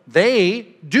so they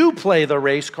do play the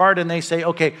race card, and they say,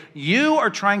 okay, you are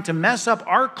trying to mess up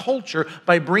our culture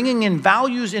by bringing in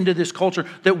values into this culture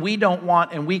that we don't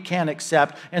want and we can't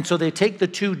accept. And so they take the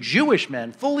two Jewish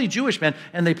men, fully Jewish men,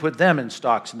 and they put them in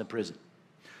stocks in the prison.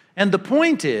 And the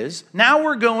point is, now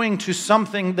we're going to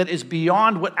something that is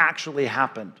beyond what actually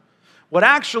happened. What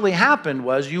actually happened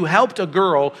was you helped a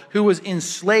girl who was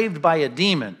enslaved by a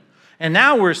demon. And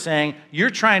now we're saying, you're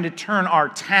trying to turn our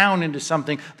town into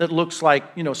something that looks like,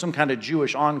 some kind of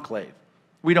Jewish enclave.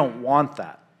 We don't want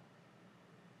that.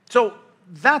 So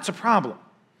that's a problem.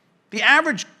 The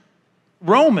average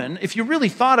Roman, if you really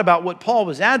thought about what Paul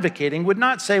was advocating, would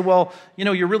not say, well,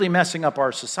 you're really messing up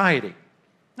our society.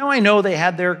 Now, I know they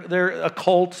had their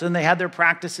occults and they had their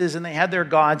practices and they had their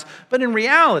gods, but in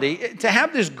reality, to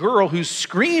have this girl who's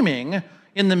screaming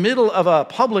in the middle of a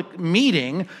public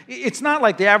meeting, it's not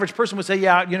like the average person would say,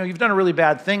 yeah, you've done a really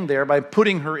bad thing there by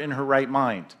putting her in her right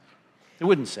mind. They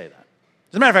wouldn't say that.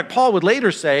 As a matter of fact, Paul would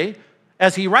later say,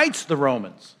 As he writes the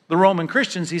Romans, the Roman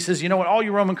Christians, he says, you know what, all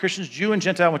you Roman Christians, Jew and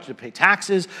Gentile, I want you to pay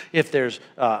taxes. If there's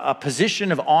a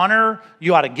position of honor,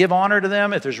 you ought to give honor to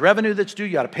them. If there's revenue that's due,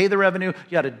 you ought to pay the revenue.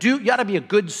 You ought to be a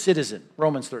good citizen,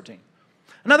 Romans 13.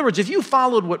 In other words, if you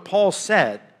followed what Paul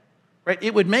said, right,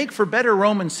 it would make for better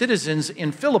Roman citizens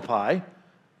in Philippi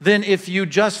than if you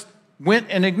just went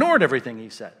and ignored everything he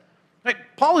said. Right?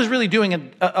 Paul is really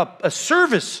doing a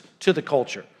service to the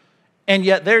culture. And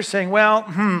yet they're saying, well,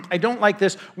 I don't like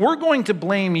this. We're going to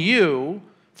blame you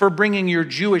for bringing your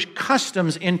Jewish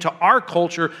customs into our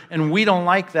culture, and we don't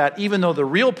like that, even though the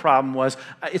real problem was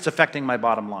it's affecting my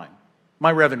bottom line.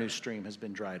 My revenue stream has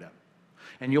been dried up.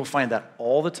 And you'll find that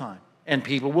all the time. And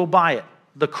people will buy it.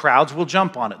 The crowds will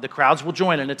jump on it. The crowds will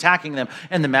join in attacking them.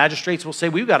 And the magistrates will say,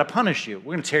 we've got to punish you.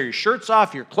 We're going to tear your shirts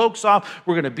off, your cloaks off.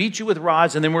 We're going to beat you with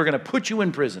rods, and then we're going to put you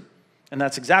in prison. And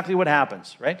that's exactly what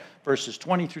happens, right? Verses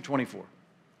 20 through 24.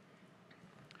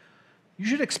 You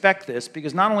should expect this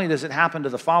because not only does it happen to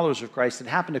the followers of Christ, it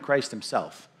happened to Christ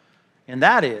himself. And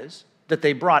that is that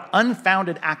they brought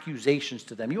unfounded accusations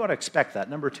to them. You ought to expect that.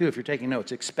 Number 2, if you're taking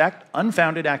notes, expect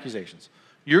unfounded accusations.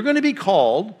 You're going to be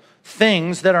called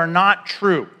things that are not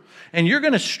true. And you're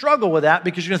going to struggle with that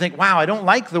because you're going to think, wow, I don't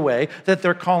like the way that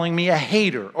they're calling me a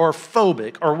hater or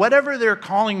phobic or whatever they're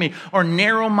calling me or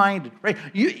narrow-minded, right?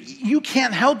 You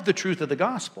can't help the truth of the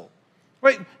gospel,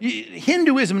 right?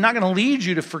 Hinduism is not going to lead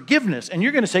you to forgiveness. And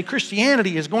you're going to say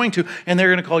Christianity is going to, and they're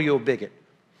going to call you a bigot.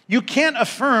 You can't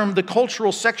affirm the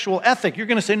cultural sexual ethic. You're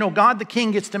going to say, no, God the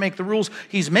King gets to make the rules.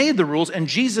 He's made the rules, and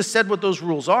Jesus said what those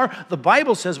rules are. The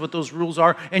Bible says what those rules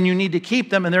are, and you need to keep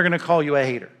them, and they're going to call you a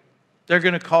hater. They're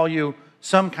going to call you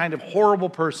some kind of horrible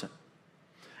person.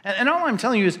 And all I'm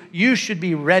telling you is you should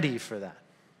be ready for that.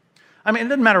 I mean, it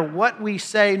doesn't matter what we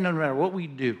say, no matter what we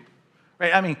do.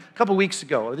 Right? I mean, a couple weeks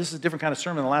ago, this is a different kind of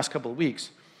sermon than the last couple of weeks.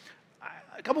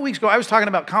 A couple weeks ago, I was talking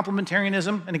about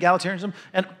complementarianism and egalitarianism.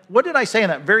 And what did I say in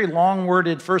that very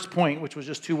long-worded first point, which was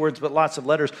just 2 words but lots of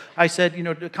letters? I said, you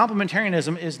know,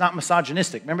 complementarianism is not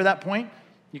misogynistic. Remember that point?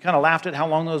 You kind of laughed at how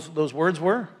long those words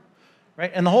were?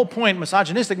 Right? And the whole point,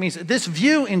 misogynistic, means this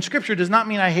view in Scripture does not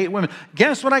mean I hate women.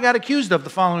 Guess what I got accused of the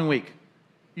following week?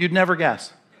 You'd never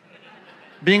guess.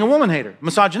 Being a woman hater.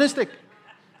 Misogynistic.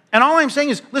 And all I'm saying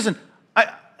is, listen,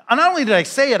 not only did I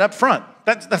say it up front,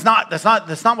 that's not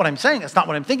what I'm saying. That's not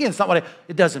what I'm thinking. It's not what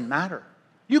it doesn't matter.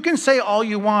 You can say all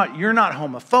you want. You're not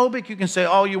homophobic. You can say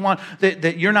all you want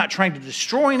that you're not trying to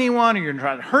destroy anyone or you're not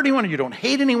trying to hurt anyone or you don't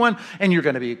hate anyone, and you're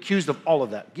going to be accused of all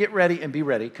of that. Get ready and be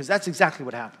ready because that's exactly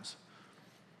what happens.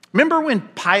 Remember when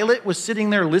Pilate was sitting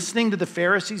there listening to the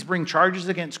Pharisees bring charges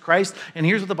against Christ? And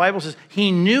here's what the Bible says.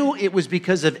 He knew it was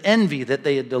because of envy that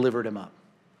they had delivered him up.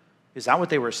 Is that what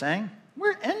they were saying?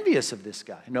 We're envious of this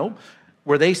guy. No.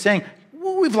 Were they saying,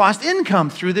 well, we've lost income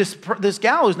through this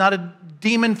gal who's not a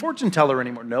demon fortune teller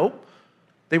anymore? Nope.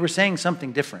 They were saying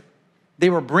something different. They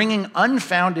were bringing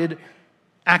unfounded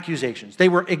accusations. They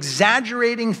were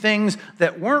exaggerating things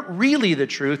that weren't really the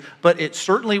truth, but it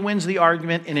certainly wins the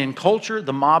argument. And in culture,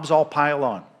 the mobs all pile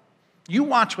on. You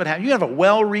watch what happens. You have a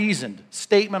well-reasoned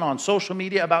statement on social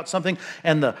media about something,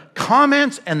 and the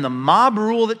comments and the mob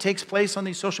rule that takes place on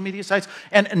these social media sites,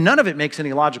 and none of it makes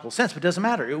any logical sense, but it doesn't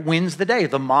matter. It wins the day.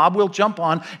 The mob will jump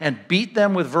on and beat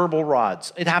them with verbal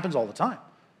rods. It happens all the time.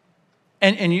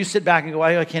 And you sit back and go,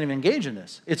 I can't even engage in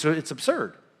this. It's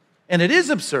absurd. And it is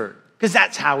absurd. Because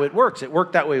that's how it works. It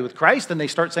worked that way with Christ, and they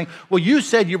start saying, well, you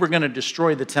said you were going to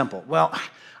destroy the temple. Well,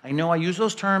 I know I use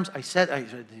those terms. I said,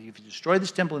 if you destroy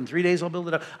this temple in 3 days, I'll build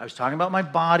it up. I was talking about my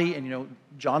body, and, you know,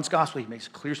 John's gospel, he makes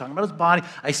it clear he's talking about his body.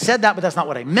 I said that, but that's not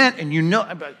what I meant, and you know,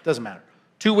 it doesn't matter.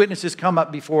 2 witnesses come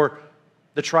up before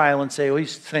the trial and say, well,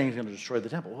 he's saying he's going to destroy the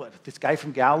temple. What? This guy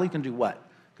from Galilee can do what?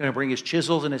 Going to bring his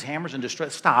chisels and his hammers and destroy?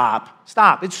 Stop.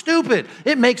 It's stupid.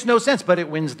 It makes no sense, but it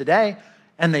wins the day.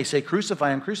 And they say,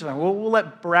 crucify him, crucify him. Well, we'll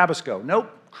let Barabbas go. Nope,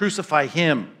 crucify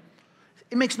him.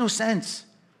 It makes no sense.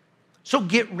 So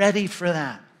get ready for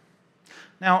that.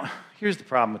 Now, here's the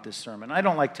problem with this sermon. I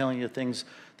don't like telling you things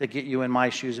that get you in my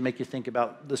shoes and make you think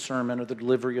about the sermon or the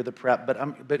delivery or the prep, but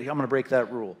I'm going to break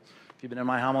that rule. If you've been in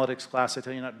my homiletics class, I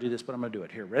tell you not to do this, but I'm going to do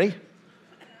it. Here, ready?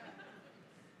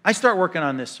 I start working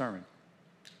on this sermon.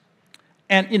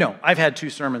 And, you know, I've had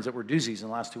 2 sermons that were doozies in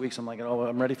the last 2 weeks. I'm like, oh,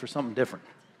 I'm ready for something different.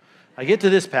 I get to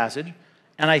this passage,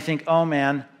 and I think, oh,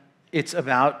 man, it's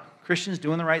about Christians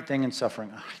doing the right thing and suffering.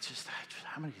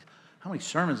 How many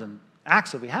sermons and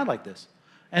acts have we had like this?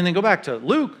 And then go back to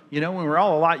Luke, you know, when we were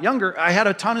all a lot younger, I had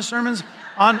a ton of sermons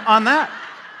on that.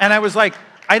 And I was like,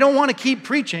 I don't want to keep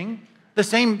preaching the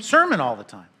same sermon all the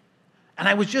time. And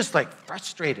I was just like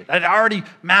frustrated. I'd already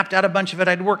mapped out a bunch of it.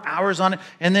 I'd worked hours on it.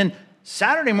 And then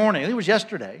Saturday morning, I think it was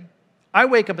yesterday, I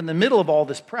wake up in the middle of all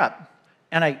this prep,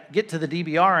 and I get to the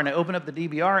DBR, and I open up the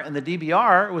DBR, and the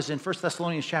DBR was in 1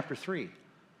 Thessalonians chapter 3.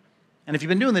 And if you've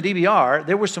been doing the DBR,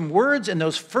 there were some words in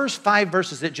those first 5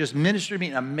 verses that just ministered to me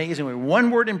in an amazing way.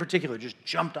 One word in particular just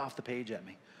jumped off the page at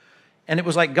me. And it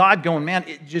was like God going, man,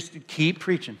 just keep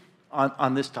preaching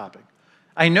on this topic.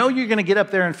 I know you're going to get up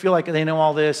there and feel like they know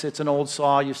all this. It's an old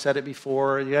saw. You've said it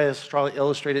before. You guys try to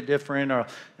illustrate it different. Or,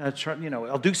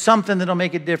 I'll do something that'll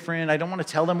make it different. I don't want to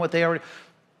tell them what they already...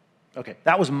 Okay,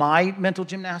 that was my mental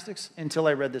gymnastics until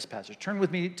I read this passage. Turn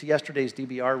with me to yesterday's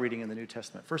DBR reading in the New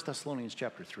Testament, 1 Thessalonians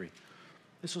chapter 3.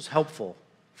 This was helpful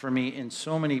for me in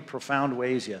so many profound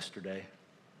ways yesterday.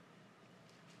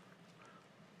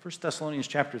 1 Thessalonians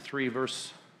chapter 3,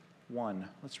 verse 1.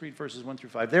 Let's read verses 1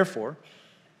 through 5. Therefore,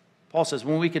 Paul says,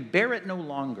 when we could bear it no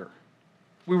longer,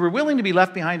 we were willing to be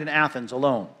left behind in Athens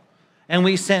alone. And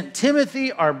we sent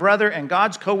Timothy, our brother and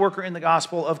God's co-worker in the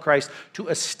gospel of Christ, to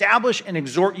establish and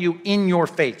exhort you in your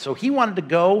faith. So he wanted to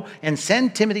go and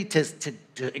send Timothy to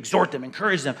exhort them,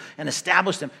 encourage them, and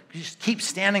establish them. Just keep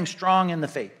standing strong in the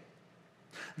faith.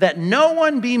 That no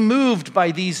one be moved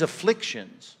by these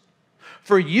afflictions.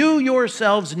 For you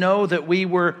yourselves know that we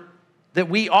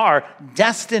are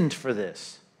destined for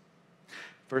this.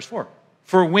 Verse 4.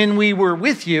 For when we were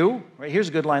with you, right, here's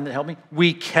a good line that helped me,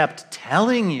 we kept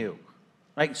telling you,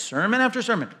 right, sermon after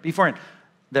sermon, beforehand,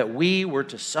 that we were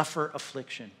to suffer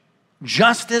affliction.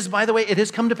 Just as, by the way, it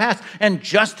has come to pass, and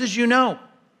just as you know,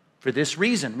 for this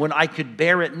reason, when I could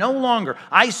bear it no longer,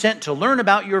 I sent to learn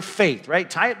about your faith, right?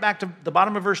 Tie it back to the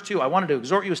bottom of verse 2. I wanted to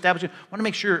exhort you, establish you. I want to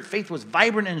make sure your faith was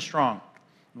vibrant and strong.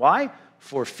 Why?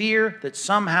 For fear that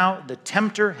somehow the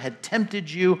tempter had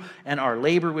tempted you and our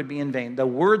labor would be in vain. The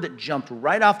word that jumped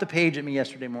right off the page at me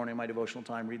yesterday morning in my devotional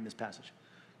time reading this passage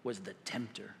was the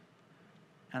tempter.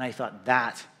 And I thought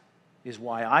that is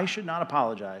why I should not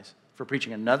apologize for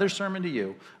preaching another sermon to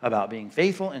you about being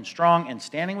faithful and strong and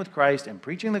standing with Christ and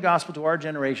preaching the gospel to our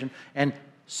generation and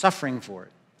suffering for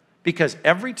it. Because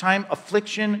every time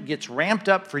affliction gets ramped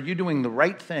up for you doing the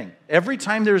right thing, every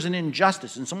time there's an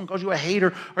injustice and someone calls you a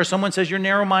hater or someone says you're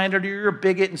narrow-minded or you're a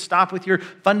bigot and stop with your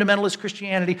fundamentalist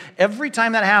Christianity, every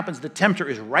time that happens, the tempter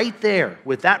is right there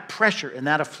with that pressure and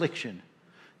that affliction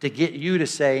to get you to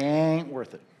say, ain't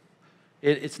worth it.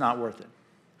 It's not worth it.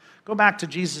 Go back to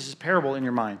Jesus' parable in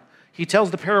your mind. He tells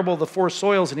the parable of the 4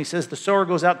 soils and he says the sower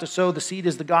goes out to sow, the seed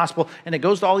is the gospel, and it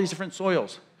goes to all these different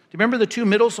soils. Do you remember the 2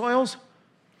 middle soils?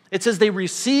 It says they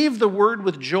receive the word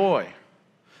with joy.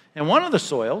 And one of the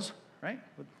soils, right?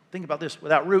 Think about this,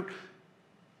 without root,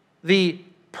 the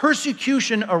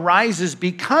persecution arises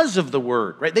because of the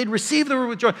word, right? They'd receive the word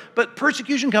with joy, but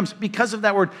persecution comes because of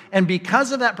that word. And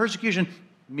because of that persecution,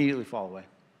 immediately fall away.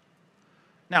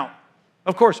 Now,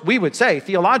 of course, we would say,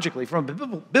 theologically, from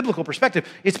a biblical perspective,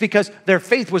 it's because their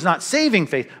faith was not saving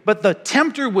faith. But the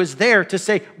tempter was there to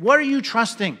say, what are you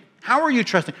trusting? How are you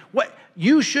trusting?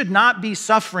 You should not be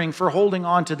suffering for holding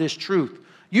on to this truth.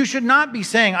 You should not be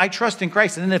saying, I trust in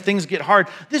Christ, and then if things get hard,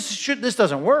 this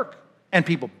doesn't work. And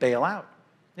people bail out.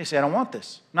 They say, I don't want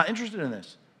this. I'm not interested in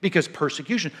this. Because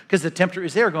persecution. Because the tempter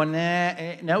is there going,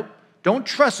 no. Don't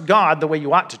trust God the way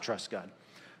you ought to trust God.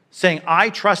 Saying, I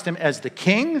trust him as the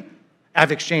king.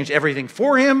 I've exchanged everything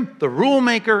for him, the rule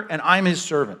maker, and I'm his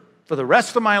servant. For the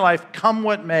rest of my life, come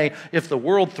what may, if the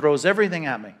world throws everything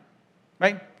at me.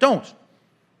 Right? Don't.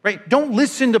 Right? Don't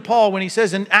listen to Paul when he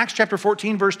says in Acts chapter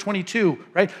 14, verse 22,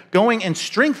 right? Going and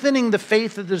strengthening the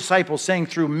faith of the disciples, saying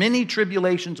through many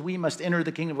tribulations we must enter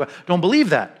the kingdom of God. Don't believe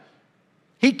that.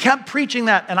 He kept preaching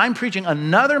that, and I'm preaching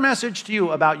another message to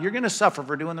you about you're going to suffer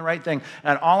for doing the right thing.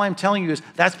 And all I'm telling you is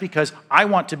that's because I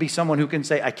want to be someone who can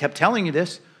say, I kept telling you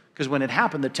this, because when it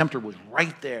happened, the tempter was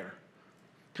right there.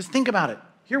 Because think about it.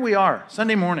 Here we are,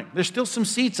 Sunday morning. There's still some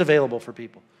seats available for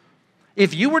people.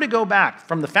 If you were to go back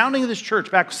from the founding of this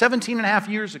church back 17 and a half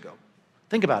years ago,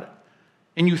 think about it,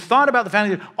 and you thought about the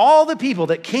founding, all the people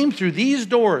that came through these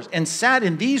doors and sat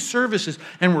in these services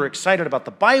and were excited about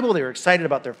the Bible, they were excited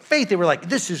about their faith, they were like,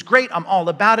 this is great, I'm all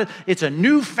about it, it's a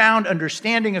newfound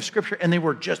understanding of Scripture, and they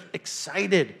were just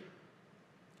excited.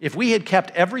 If we had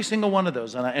kept every single one of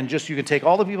those, and just you can take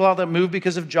all the people out that moved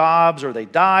because of jobs or they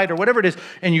died or whatever it is,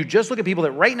 and you just look at people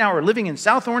that right now are living in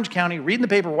South Orange County, reading the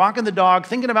paper, walking the dog,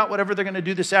 thinking about whatever they're going to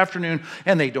do this afternoon,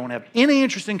 and they don't have any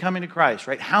interest in coming to Christ,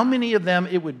 right? How many of them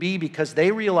it would be because they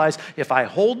realize if I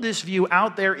hold this view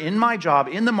out there in my job,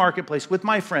 in the marketplace with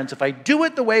my friends, if I do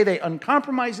it the way they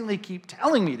uncompromisingly keep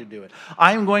telling me to do it,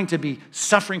 I am going to be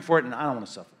suffering for it, and I don't want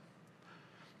to suffer.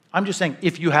 I'm just saying,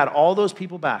 if you had all those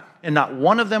people back and not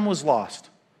one of them was lost,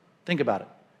 think about it.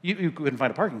 You couldn't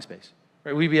find a parking space.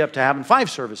 Right? We'd be up to having 5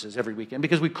 services every weekend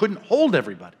because we couldn't hold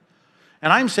everybody.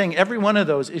 And I'm saying every one of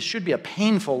those, it should be a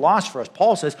painful loss for us.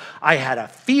 Paul says, I had a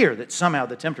fear that somehow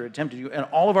the tempter had tempted you, and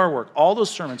all of our work, all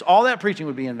those sermons, all that preaching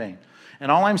would be in vain.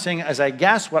 And all I'm saying is I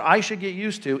guess what I should get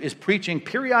used to is preaching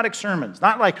periodic sermons.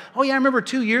 Not like, oh yeah, I remember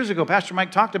 2 years ago, Pastor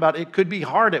Mike talked about it could be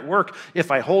hard at work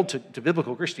if I hold to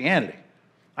biblical Christianity.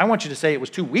 I want you to say it was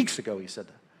 2 weeks ago he said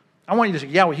that. I want you to say,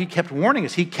 yeah, well, he kept warning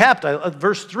us. He kept,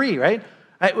 verse 3, right?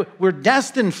 We're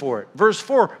destined for it. Verse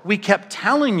 4, we kept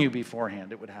telling you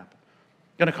beforehand it would happen.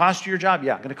 Going to cost you your job?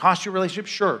 Yeah. Going to cost you a relationship?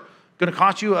 Sure. Going to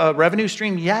cost you a revenue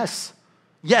stream? Yes.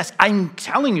 Yes, I'm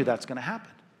telling you that's going to happen.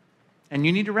 And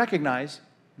you need to recognize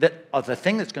that the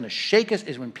thing that's going to shake us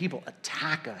is when people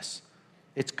attack us.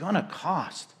 It's going to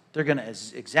cost. They're going to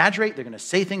exaggerate. They're going to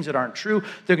say things that aren't true.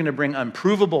 They're going to bring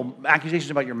unprovable accusations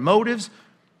about your motives.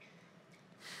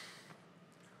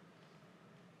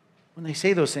 When they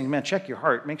say those things, man, check your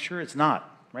heart. Make sure it's not.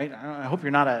 Right? I hope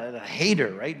you're not a hater,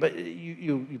 right? But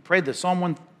you prayed the Psalm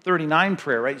 139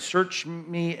 prayer, right? Search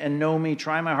me and know me,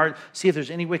 try my heart, see if there's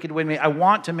any wicked way in me. I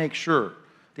want to make sure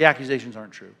the accusations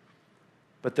aren't true.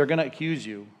 But they're going to accuse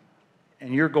you,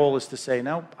 and your goal is to say,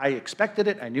 no, I expected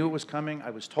it, I knew it was coming, I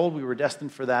was told we were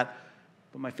destined for that,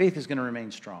 but my faith is going to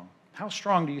remain strong. How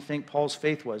strong do you think Paul's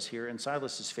faith was here and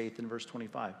Silas's faith in verse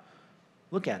 25?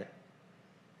 Look at it.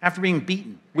 After being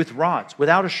beaten with rods,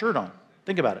 without a shirt on,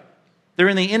 think about it. They're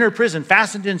in the inner prison,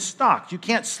 fastened in stocks. You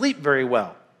can't sleep very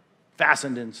well,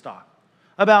 fastened in stock.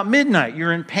 About midnight,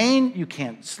 you're in pain. You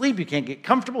can't sleep. You can't get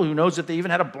comfortable. Who knows if they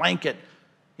even had a blanket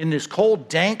in this cold,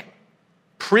 dank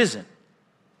prison.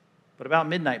 But about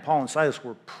midnight, Paul and Silas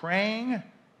were praying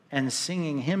and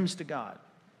singing hymns to God.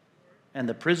 And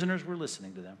the prisoners were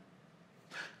listening to them.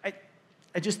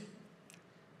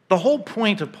 The whole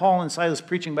point of Paul and Silas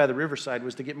preaching by the riverside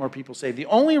was to get more people saved. The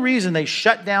only reason they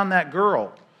shut down that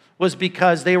girl was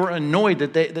because they were annoyed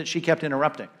that she kept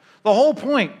interrupting. The whole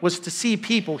point was to see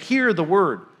people hear the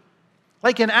word.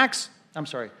 Like in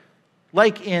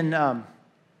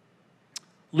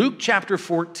Luke chapter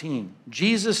 14,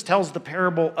 Jesus tells the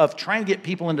parable of trying to get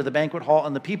people into the banquet hall,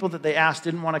 and the people that they asked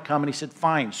didn't want to come, and he said,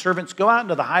 fine, servants, go out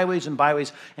into the highways and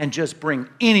byways and just bring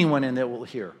anyone in that will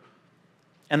hear.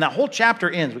 And that whole chapter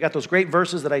ends. We got those great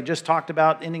verses that I just talked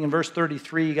about, ending in verse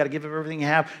 33. You got to give everything you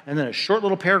have. And then a short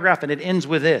little paragraph, and it ends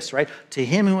with this, right? To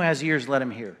him who has ears, let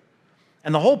him hear.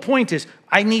 And the whole point is,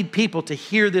 I need people to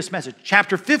hear this message.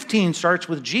 Chapter 15 starts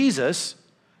with Jesus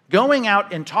going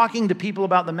out and talking to people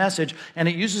about the message, and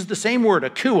it uses the same word,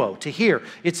 akouo, to hear.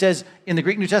 It says in the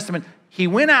Greek New Testament, he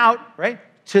went out, right,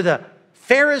 to the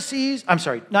Pharisees,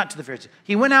 not to the Pharisees.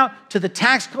 He went out to the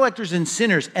tax collectors and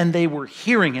sinners, and they were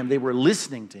hearing him. They were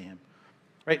listening to him,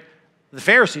 right? The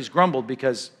Pharisees grumbled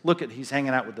because, look at, he's hanging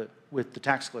out with the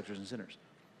tax collectors and sinners.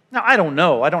 Now, I don't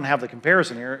know. I don't have the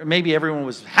comparison here. Maybe everyone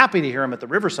was happy to hear him at the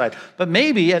riverside, but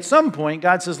maybe at some point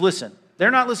God says, listen,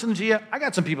 they're not listening to you. I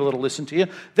got some people that will listen to you.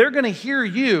 They're going to hear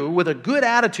you with a good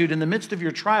attitude in the midst of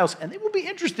your trials, and they will be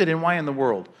interested in why in the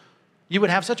world you would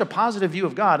have such a positive view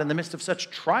of God in the midst of such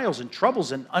trials and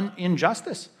troubles and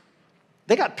injustice.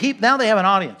 They got people, now they have an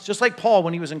audience. Just like Paul,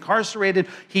 when he was incarcerated,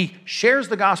 he shares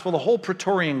the gospel. The whole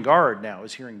Praetorian Guard now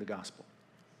is hearing the gospel.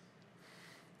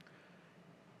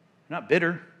 They're not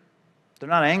bitter. They're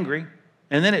not angry.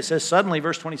 And then it says, suddenly,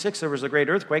 verse 26, there was a great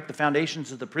earthquake. The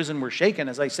foundations of the prison were shaken.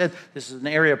 As I said, this is an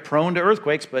area prone to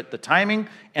earthquakes, but the timing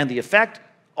and the effect,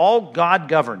 all God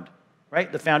governed. Right?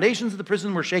 The foundations of the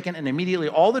prison were shaken, and immediately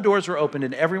all the doors were opened,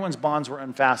 and everyone's bonds were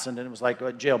unfastened, and it was like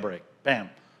a jailbreak. Bam.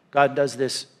 God does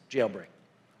this jailbreak.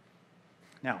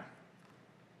 Now,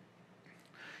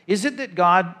 is it that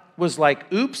God was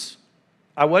like, oops,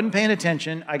 I wasn't paying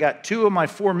attention. I got 2 of my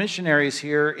 4 missionaries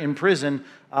here in prison.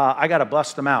 I got to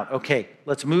bust them out. Okay,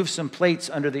 let's move some plates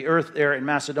under the earth there in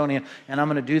Macedonia, and I'm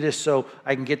going to do this so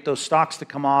I can get those stocks to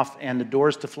come off and the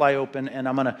doors to fly open, and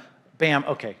I'm going to, bam,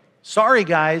 okay. Sorry,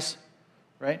 guys.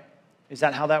 Right? Is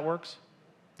that how that works?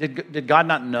 Did God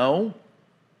not know?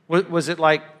 Was it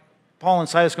like Paul and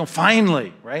Silas going,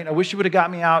 finally, right? I wish you would have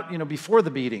got me out, before the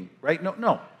beating, right?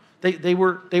 No. They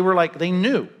were like, they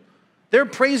knew. They're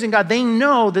praising God. They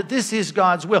know that this is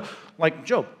God's will. Like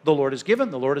Job, the Lord is given,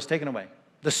 the Lord is taken away.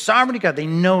 The sovereignty of God, they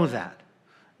know that.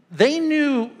 They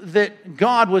knew that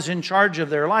God was in charge of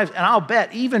their lives. And I'll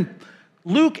bet even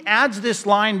Luke adds this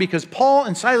line because Paul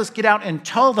and Silas get out and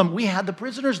tell them, we had the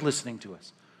prisoners listening to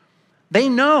us. They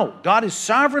know God is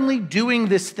sovereignly doing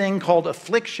this thing called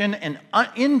affliction and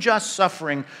unjust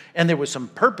suffering, and there was some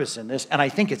purpose in this, and I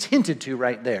think it's hinted to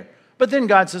right there. But then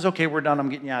God says, okay, we're done, I'm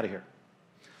getting you out of here.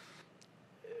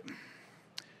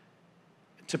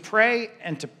 To pray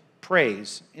and to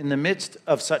praise in the midst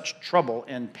of such trouble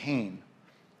and pain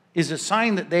is a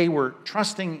sign that they were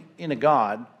trusting in a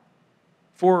God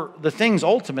for the things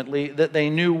ultimately that they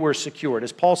knew were secured.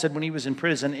 As Paul said when he was in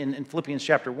prison in Philippians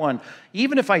chapter 1,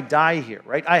 even if I die here,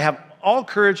 right, I have all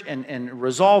courage and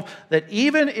resolve that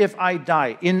even if I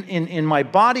die, in my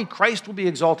body, Christ will be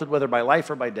exalted, whether by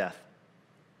life or by death.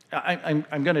 I'm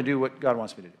going to do what God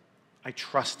wants me to do. I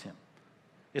trust him.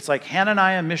 It's like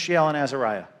Hananiah, Mishael, and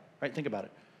Azariah, right? Think about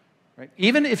it. Right?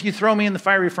 Even if you throw me in the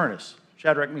fiery furnace,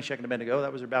 Shadrach, Meshach, and Abednego,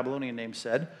 that was their Babylonian name,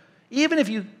 said, even if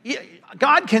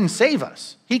God can save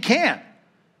us. He can.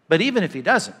 But even if he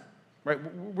doesn't, right,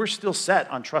 we're still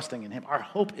set on trusting in him. Our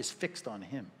hope is fixed on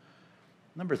him.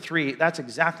 Number 3, that's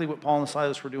exactly what Paul and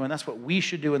Silas were doing. That's what we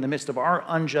should do in the midst of our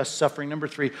unjust suffering. Number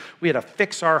 3, we had to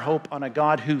fix our hope on a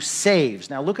God who saves.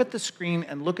 Now look at the screen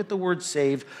and look at the word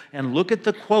save and look at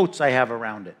the quotes I have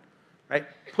around it, right?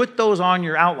 Put those on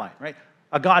your outline, right?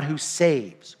 A God who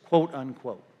saves, quote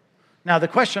unquote. Now, the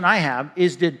question I have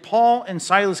is, did Paul and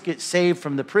Silas get saved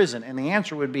from the prison? And the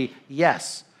answer would be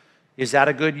yes. Is that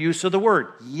a good use of the word?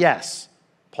 Yes.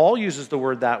 Paul uses the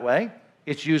word that way.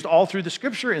 It's used all through the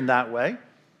scripture in that way.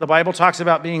 The Bible talks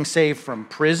about being saved from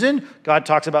prison. God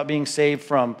talks about being saved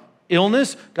from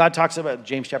illness. God talks about,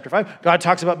 James chapter 5, God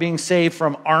talks about being saved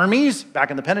from armies,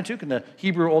 back in the Pentateuch, in the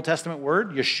Hebrew Old Testament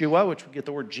word, Yeshua, which we get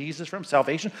the word Jesus from,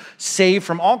 salvation. Saved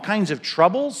from all kinds of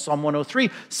troubles, Psalm 103,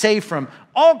 saved from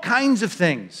all kinds of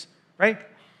things, right?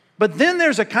 But then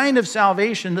there's a kind of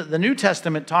salvation that the New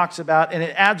Testament talks about, and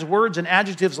it adds words and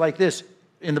adjectives like this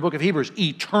in the book of Hebrews,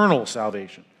 eternal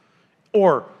salvation,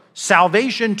 or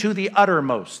salvation to the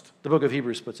uttermost, the book of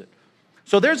Hebrews puts it.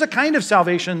 So there's a kind of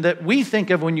salvation that we think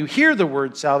of when you hear the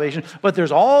word salvation, but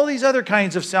there's all these other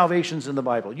kinds of salvations in the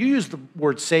Bible. You use the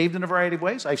word saved in a variety of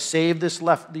ways. I've saved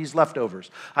these leftovers.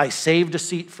 I saved a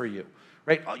seat for you,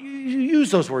 right? You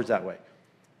use those words that way.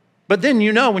 But then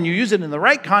you know when you use it in the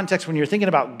right context, when you're thinking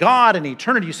about God and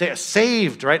eternity, you say,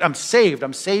 saved, right? I'm saved.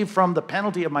 I'm saved from the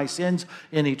penalty of my sins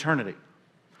in eternity.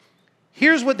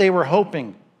 Here's what they were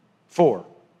hoping for,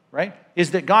 right?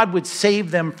 Is that God would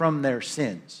save them from their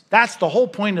sins. That's the whole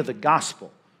point of the gospel.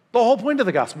 The whole point of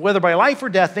the gospel. Whether by life or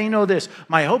death, they know this.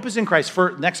 My hope is in Christ.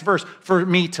 Next verse, for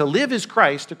me to live is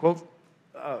Christ, to quote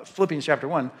Philippians chapter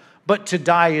 1, but to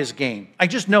die is gain. I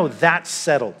just know that's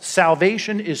settled.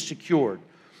 Salvation is secured.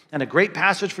 And a great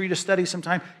passage for you to study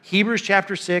sometime, Hebrews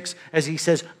chapter 6, as he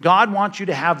says, God wants you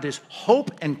to have this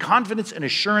hope and confidence and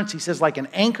assurance. He says, like an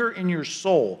anchor in your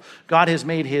soul. God has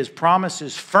made his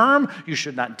promises firm. You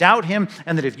should not doubt him.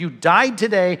 And that if you died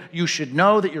today, you should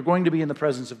know that you're going to be in the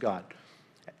presence of God.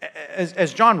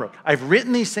 As John wrote, I've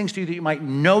written these things to you that you might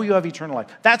know you have eternal life.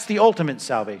 That's the ultimate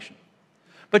salvation.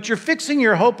 But you're fixing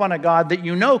your hope on a God that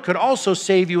you know could also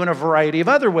save you in a variety of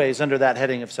other ways under that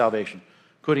heading of salvation.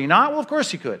 Could he not? Well, of course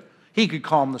he could. He could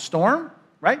calm the storm,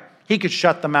 right? He could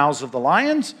shut the mouths of the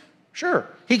lions. Sure.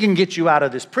 He can get you out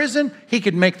of this prison. He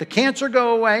could make the cancer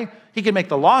go away. He could make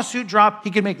the lawsuit drop. He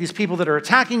could make these people that are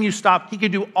attacking you stop. He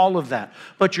could do all of that.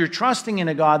 But you're trusting in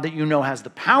a God that you know has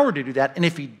the power to do that. And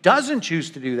if he doesn't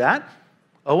choose to do that,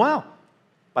 oh well,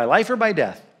 by life or by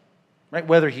death, right?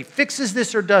 Whether he fixes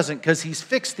this or doesn't, because he's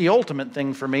fixed the ultimate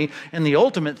thing for me. And the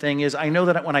ultimate thing is I know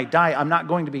that when I die, I'm not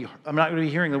going to be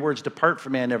hearing the words, depart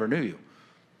from me, I never knew you.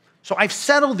 So I've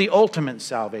settled the ultimate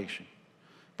salvation.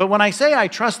 But when I say I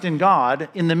trust in God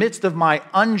in the midst of my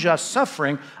unjust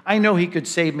suffering, I know he could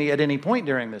save me at any point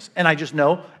during this. And I just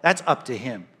know that's up to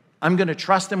him. I'm going to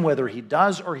trust him whether he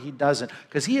does or he doesn't,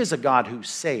 because he is a God who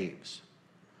saves.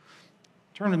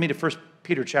 Turn with me to 1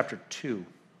 Peter chapter 2.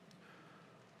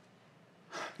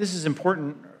 This is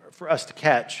important for us to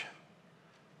catch,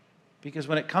 because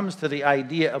when it comes to the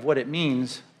idea of what it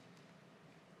means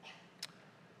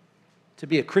to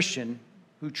be a Christian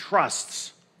who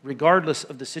trusts regardless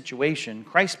of the situation,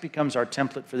 Christ becomes our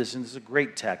template for this, and this is a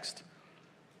great text.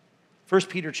 1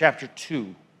 Peter chapter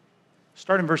 2,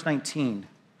 start in verse 19.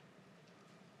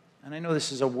 And I know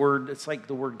this is a word, it's like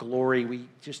the word glory. We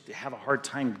just have a hard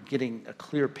time getting a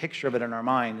clear picture of it in our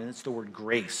mind, and it's the word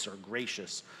grace or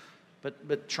gracious.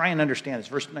 But try and understand this.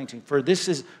 Verse 19, for this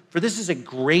is a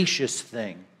gracious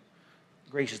thing.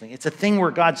 Gracious thing. It's a thing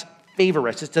where God's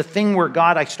Fabarez. It's a thing where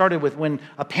God, I started with when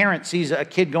a parent sees a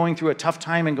kid going through a tough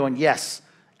time and going, yes,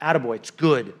 attaboy, it's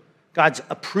good. God's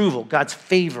approval, God's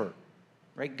favor,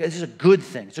 right? This is a good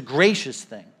thing. It's a gracious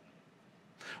thing.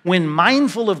 When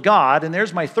mindful of God, and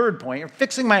there's my third point,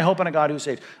 fixing my hope on a God who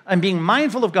saves. I'm being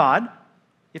mindful of God.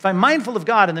 If I'm mindful of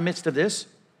God in the midst of this,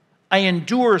 I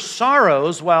endure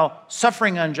sorrows while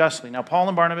suffering unjustly. Now, Paul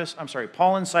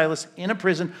and Silas in a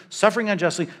prison, suffering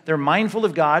unjustly. They're mindful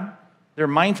of God. They're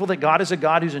mindful that God is a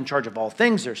God who's in charge of all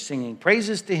things. They're singing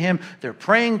praises to him. They're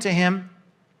praying to him.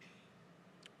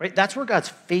 Right? That's where God's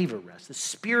favor rests. The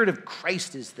Spirit of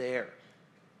Christ is there.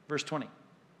 Verse 20.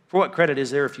 For what credit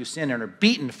is there if you sin and are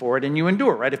beaten for it and you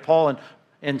endure, right? If Paul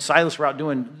and Silas were out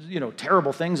doing,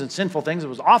 terrible things and sinful things, it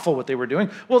was awful what they were doing,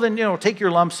 well then, take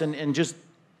your lumps and just,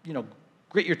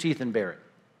 grit your teeth and bear it.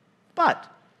 But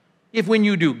if when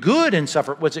you do good and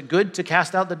suffer, was it good to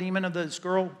cast out the demon of this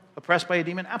girl oppressed by a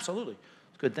demon? Absolutely.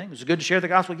 It's a good thing. Was it good to share the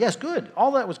gospel? Yes, good.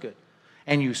 All that was good.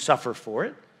 And you suffer for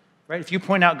it, right? If you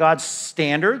point out God's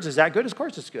standards, is that good? Of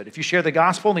course it's good. If you share the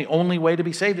gospel and the only way to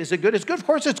be saved, is it good? It's good. Of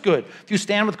course it's good. If you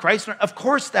stand with Christ, of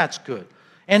course that's good.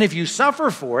 And if you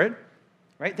suffer for it,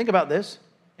 right? Think about this.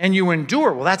 And you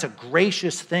endure, well, that's a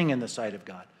gracious thing in the sight of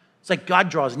God. It's like God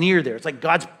draws near there. It's like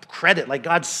God's credit, like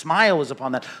God's smile is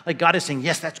upon that. Like God is saying,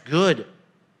 yes, that's good.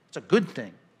 It's a good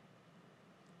thing.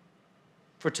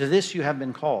 For to this you have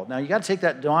been called. Now, you got to take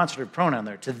that demonstrative pronoun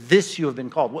there. To this you have been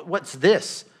called. What's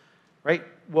this? Right?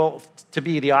 Well, to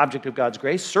be the object of God's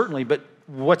grace, certainly, but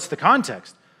what's the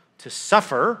context? To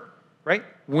suffer, right?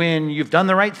 When you've done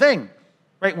the right thing,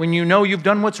 right? When you know you've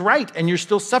done what's right and you're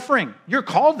still suffering. You're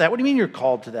called that. What do you mean you're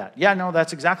called to that? Yeah, no,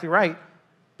 that's exactly right.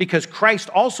 Because Christ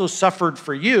also suffered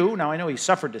for you. Now, I know he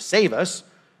suffered to save us,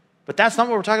 but that's not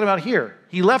what we're talking about here.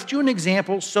 He left you an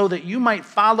example so that you might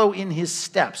follow in his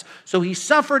steps. So he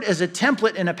suffered as a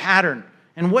template and a pattern.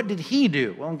 And what did he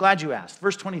do? Well, I'm glad you asked.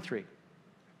 Verse 22.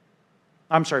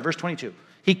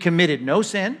 He committed no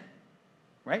sin,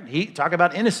 right? He talk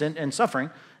about innocent and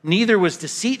suffering. Neither was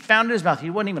deceit found in his mouth.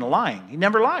 He wasn't even lying. He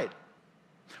never lied.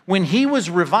 When he was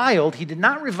reviled, he did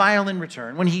not revile in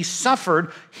return. When he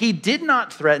suffered, he did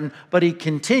not threaten, but he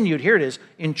continued, here it is,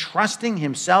 entrusting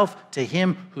himself to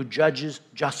him who judges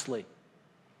justly.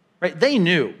 Right? They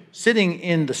knew, sitting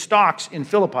in the stocks in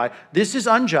Philippi, this is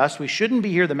unjust. We shouldn't be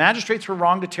here. The magistrates were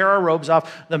wrong to tear our robes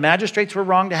off. The magistrates were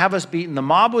wrong to have us beaten. The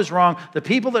mob was wrong. The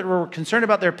people that were concerned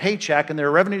about their paycheck and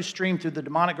their revenue stream through the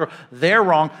demonic growth, they're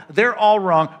wrong. They're all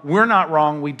wrong. We're not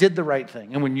wrong. We did the right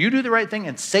thing. And when you do the right thing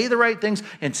and say the right things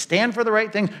and stand for the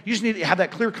right things, you just need to have that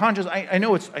clear conscience. I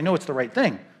know it's the right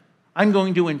thing. I'm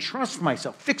going to entrust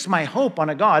myself, fix my hope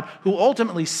on a God who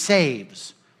ultimately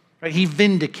saves. Right? He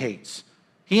vindicates.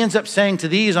 He ends up saying to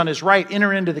these on his right,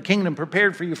 enter into the kingdom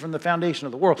prepared for you from the foundation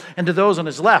of the world. And to those on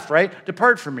his left, right,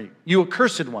 depart from me, you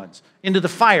accursed ones, into the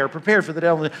fire prepared for the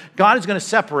devil. God is going to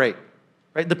separate,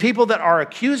 right, the people that are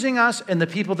accusing us and the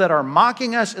people that are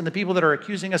mocking us and the people that are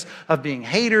accusing us of being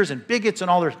haters and bigots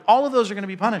and all of those are going to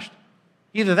be punished.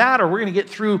 Either that or we're going to get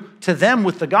through to them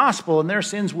with the gospel and their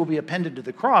sins will be appended to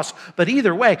the cross. But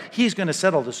either way, he's going to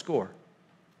settle the score.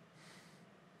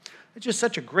 It's just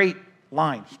such a great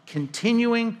line,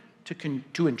 continuing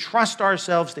to entrust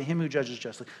ourselves to him who judges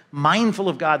justly, mindful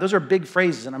of God. Those are big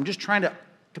phrases, and I'm just trying to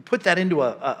put that into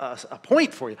a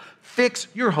point for you. Fix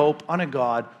your hope on a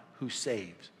God who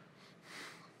saves.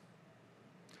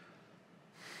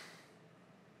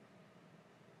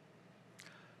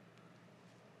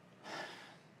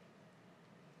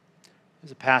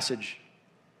 There's a passage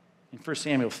in 1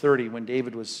 Samuel 30 when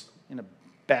David was in a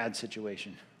bad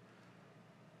situation.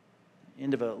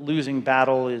 End of a losing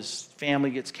battle, his family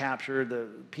gets captured, the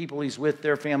people he's with,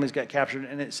 their families got captured,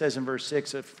 and it says in verse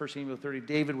 6 of 1 Samuel 30,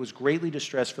 David was greatly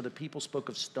distressed, for the people spoke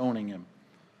of stoning him,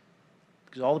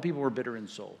 because all the people were bitter in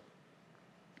soul.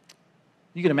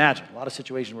 You can imagine a lot of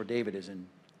situations where David is in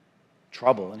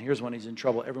trouble, and here's when he's in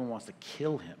trouble, everyone wants to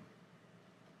kill him.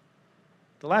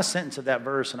 The last sentence of that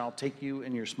verse, and I'll take you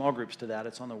and your small groups to that,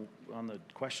 it's on the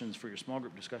questions for your small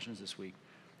group discussions this week.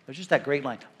 There's just that great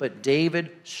line. But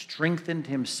David strengthened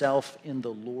himself in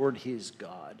the Lord his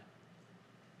God.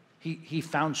 He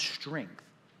found strength.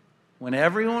 When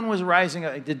everyone was rising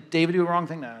up, did David do a wrong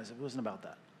thing? No, it wasn't about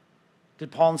that.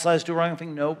 Did Paul and Silas do a wrong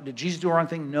thing? No. Did Jesus do a wrong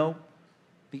thing? No.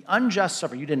 The unjust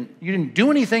suffer. You didn't do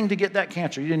anything to get that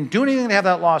cancer. You didn't do anything to have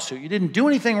that lawsuit. You didn't do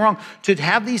anything wrong to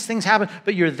have these things happen,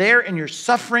 but you're there and you're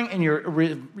suffering and you're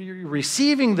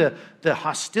receiving the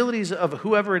hostilities of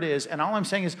whoever it is. And all I'm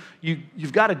saying is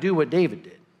you've got to do what David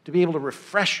did to be able to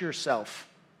refresh yourself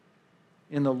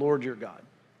in the Lord your God.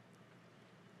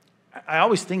 I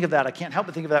always think of that. I can't help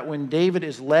but think of that when David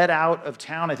is led out of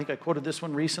town. I think I quoted this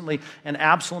one recently. And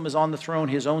Absalom is on the throne,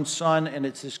 his own son, and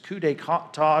it's this coup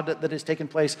d'etat that has taken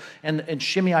place. And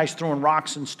Shimei's throwing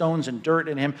rocks and stones and dirt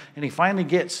at him. And he finally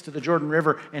gets to the Jordan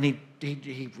River, and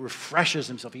he refreshes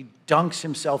himself. He dunks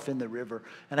himself in the river.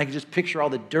 And I can just picture all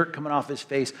the dirt coming off his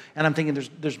face. And I'm thinking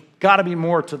there's got to be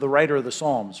more to the writer of the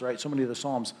Psalms, right? So many of the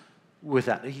Psalms with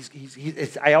that.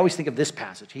 I always think of this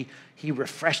passage. He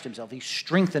refreshed himself. He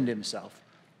strengthened himself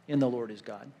in the Lord his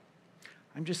God.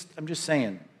 I'm just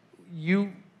saying,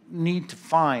 you need to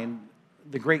find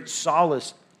the great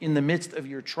solace in the midst of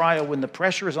your trial when the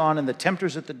pressure is on and the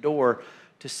tempter's at the door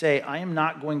to say, I am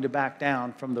not going to back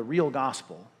down from the real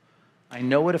gospel. I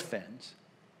know it offends.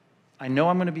 I know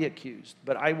I'm going to be accused,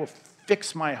 but I will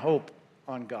fix my hope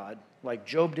on God like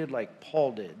Job did, like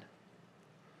Paul did.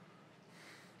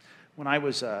 When I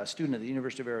was a student at the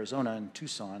University of Arizona in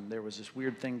Tucson, there was this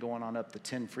weird thing going on up the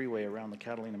 10 freeway around the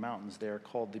Catalina Mountains there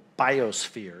called the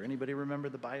biosphere. Anybody remember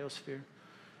the biosphere?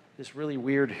 This really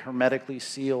weird, hermetically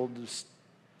sealed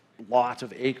lot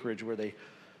of acreage where they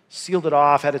sealed it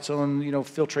off, had its own,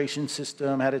 filtration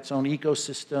system, had its own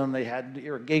ecosystem. They had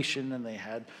irrigation, and they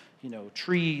had,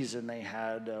 trees, and they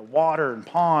had water and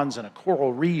ponds and a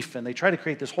coral reef, and they tried to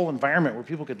create this whole environment where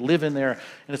people could live in there,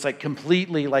 and it's like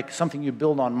completely like something you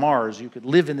build on Mars. You could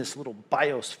live in this little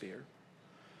biosphere.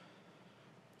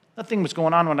 Nothing was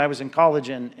going on when I was in college,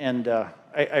 and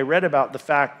I read about the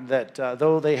fact that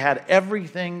though they had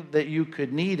everything that you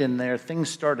could need in there, things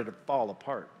started to fall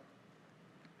apart.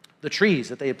 The trees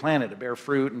that they had planted to bear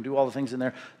fruit and do all the things in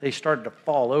there, they started to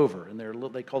fall over, and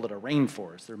they called it a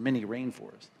rainforest. They're mini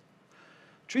rainforests.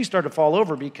 Trees started to fall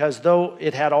over because though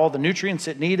it had all the nutrients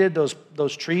it needed,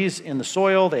 those trees in the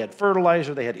soil, they had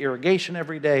fertilizer, they had irrigation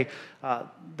every day,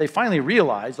 they finally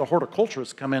realized, the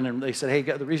horticulturists come in and they said, hey,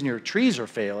 the reason your trees are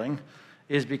failing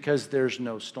is because there's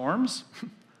no storms,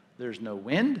 there's no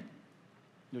wind,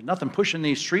 there's nothing pushing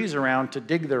these trees around to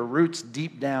dig their roots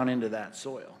deep down into that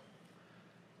soil.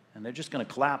 And they're just going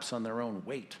to collapse on their own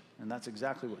weight. And that's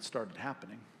exactly what started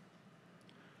happening.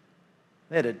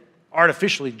 They had to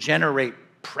artificially generate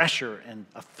pressure and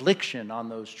affliction on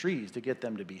those trees to get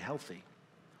them to be healthy.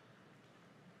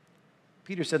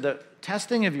 Peter said the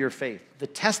testing of your faith, the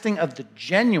testing of the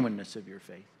genuineness of your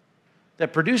faith,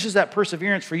 that produces that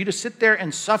perseverance for you to sit there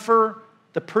and suffer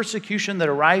the persecution that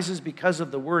arises because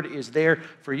of the word is there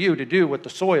for you to do what the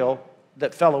soil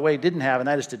that fell away didn't have, and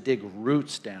that is to dig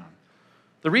roots down.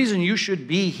 The reason you should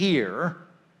be here,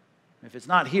 if it's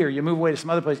not here, you move away to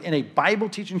some other place, in a Bible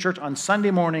teaching church on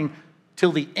Sunday morning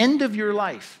till the end of your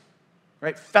life,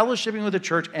 right? Fellowshipping with the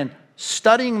church and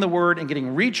studying the word and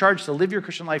getting recharged to live your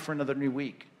Christian life for another new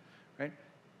week, right?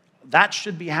 That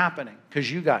should be happening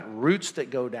because you got roots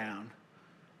that go down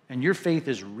and your faith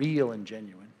is real and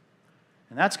genuine.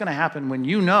 And that's going to happen when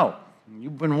you know.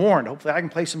 You've been warned. Hopefully I can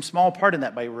play some small part in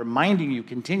that by reminding you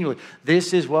continually,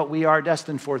 this is what we are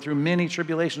destined for. Through many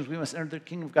tribulations, we must enter the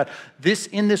kingdom of God.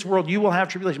 In this world, you will have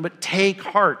tribulation, but take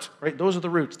heart, right? Those are the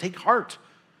roots. Take heart.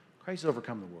 Christ has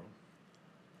overcome the world.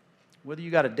 Whether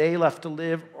you got a day left to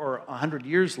live or 100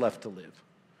 years left to live,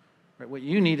 right? What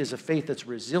you need is a faith that's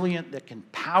resilient, that can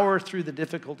power through the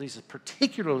difficulties,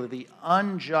 particularly the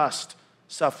unjust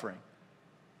suffering.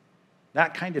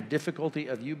 That kind of difficulty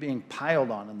of you being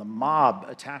piled on and the mob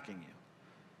attacking you.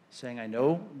 Saying, I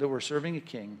know that we're serving a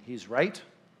king. He's right.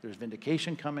 There's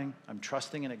vindication coming. I'm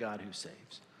trusting in a God who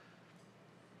saves.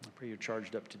 I pray you're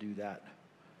charged up to do that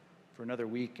for another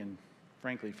week and,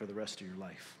 frankly, for the rest of your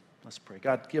life. Let's pray.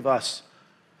 God, give us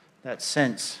that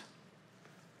sense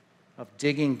of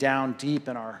digging down deep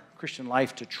in our Christian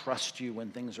life to trust you when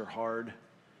things are hard,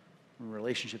 when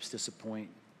relationships disappoint,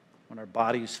 when our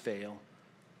bodies fail,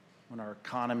 when our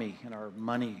economy and our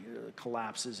money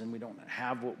collapses and we don't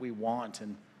have what we want,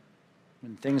 and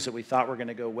when things that we thought were going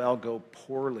to go well go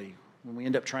poorly, when we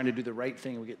end up trying to do the right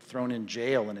thing, we get thrown in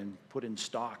jail and then put in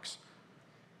stocks,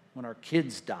 when our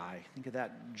kids die. Think of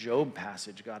that Job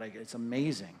passage, God, it's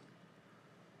amazing.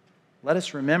 Let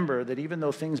us remember that even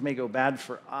though things may go bad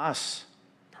for us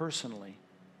personally,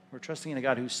 we're trusting in a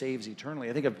God who saves eternally.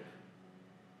 I think of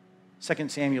 2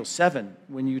 Samuel 7,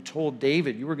 when you told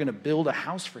David you were going to build a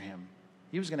house for him.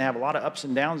 He was going to have a lot of ups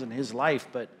and downs in his life,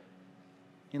 but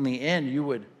in the end, you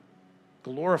would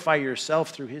glorify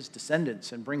yourself through his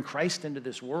descendants and bring Christ into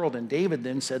this world. And David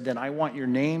then said, then I want your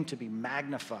name to be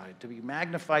magnified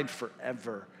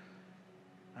forever.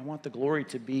 I want the glory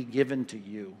to be given to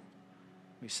you.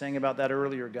 We sang about that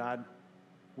earlier, God.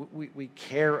 We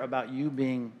care about you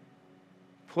being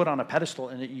put on a pedestal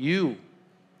and that you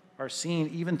are seen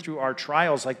even through our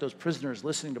trials, like those prisoners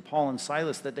listening to Paul and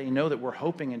Silas, that they know that we're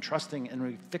hoping and trusting, and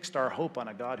we fixed our hope on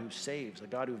a God who saves, a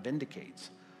God who vindicates.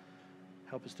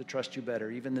 Help us to trust you better,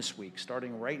 even this week,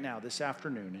 starting right now, this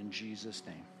afternoon, in Jesus'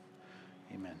 name.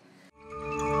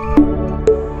 Amen.